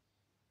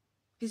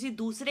किसी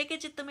दूसरे के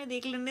चित्त में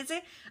देख लेने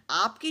से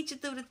आपकी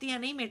चित्त वृत्तियां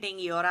नहीं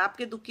मिटेंगी और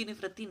आपके दुख की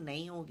निवृत्ति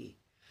नहीं होगी।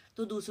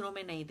 तो दूसरों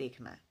में नहीं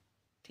देखना है,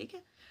 ठीक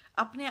है।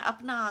 अपने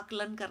अपना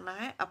आकलन करना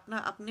है, अपना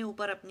अपने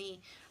ऊपर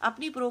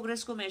अपनी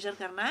प्रोग्रेस को मेजर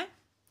करना है।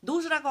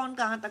 दूसरा कौन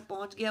कहां तक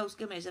पहुंच गया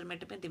उसके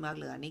मेजरमेंट में दिमाग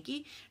लगाने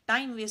की,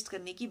 टाइम वेस्ट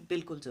करने की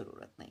बिल्कुल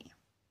जरूरत नहीं है,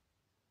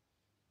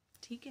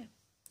 ठीक है।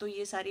 तो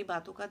ये सारी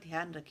बातों का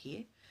ध्यान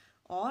रखिए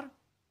और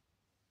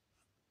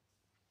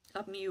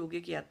अपनी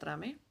योगिक यात्रा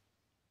में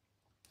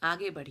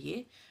आगे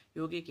बढ़िए,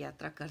 योगिक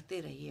यात्रा करते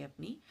रहिए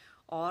अपनी,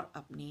 और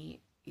अपनी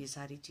ये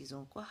सारी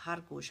चीज़ों को,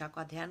 हर कोशा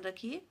का ध्यान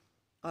रखिए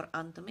और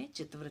अंत में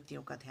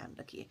चित्तवृत्तियों का ध्यान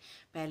रखिए।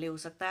 पहले हो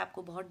सकता है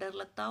आपको बहुत डर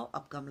लगता हो,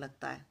 अब कम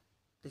लगता है,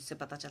 तो इससे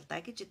पता चलता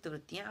है कि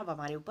चित्तवृत्तियां अब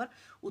हमारे ऊपर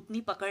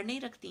उतनी पकड़ नहीं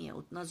रखती हैं,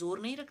 उतना जोर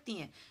नहीं रखती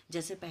हैं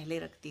जैसे पहले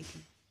रखती थी,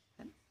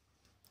 है ना।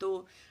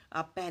 तो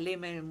अब पहले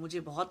मुझे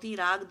बहुत ही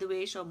राग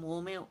द्वेष और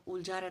मोह में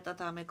उलझा रहता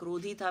था, मैं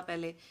क्रोधी था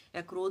पहले,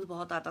 या क्रोध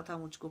बहुत आता था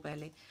मुझको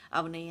पहले,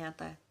 अब नहीं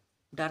आता है।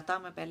 डरता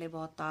मैं पहले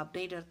बहुत था, अब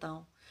नहीं डरता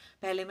हूँ।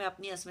 पहले मैं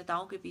अपनी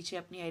अस्मिताओं के पीछे,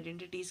 अपनी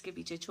आइडेंटिटीज के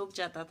पीछे छुप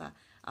जाता था,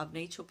 अब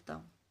नहीं छुपता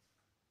हूँ,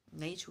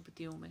 नहीं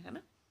छुपती हूँ मैं, है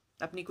ना।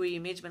 अपनी कोई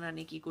इमेज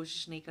बनाने की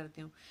कोशिश नहीं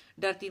करती हूँ,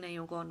 डरती नहीं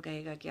हूँ कौन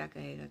कहेगा,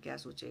 क्या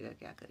सोचेगा,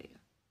 क्या करेगा।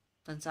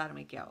 संसार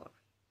में क्या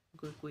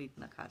और कोई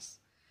इतना खास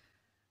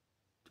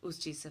उस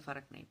चीज़ से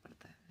फ़र्क नहीं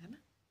पड़ता है ना।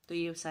 तो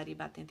ये सारी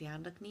बातें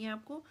ध्यान रखनी है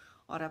आपको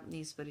और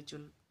अपनी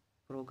स्पिरिचुअल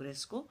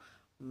प्रोग्रेस को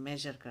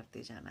मेजर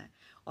करते जाना है।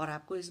 और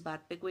आपको इस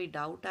बात पे कोई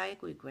डाउट आए,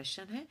 कोई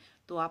क्वेश्चन है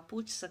तो आप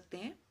पूछ सकते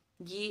हैं।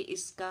 ये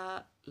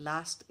इसका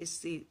लास्ट,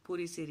 इस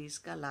पूरी सीरीज़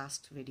का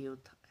लास्ट वीडियो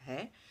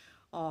है।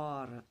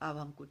 और अब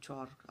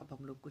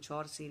हम लोग कुछ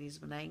और सीरीज़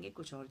बनाएंगे,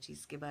 कुछ और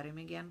चीज़ के बारे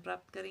में ज्ञान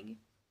प्राप्त करेंगे।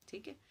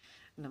 ठीक है,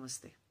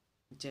 नमस्ते,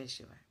 जय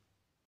शिवाय।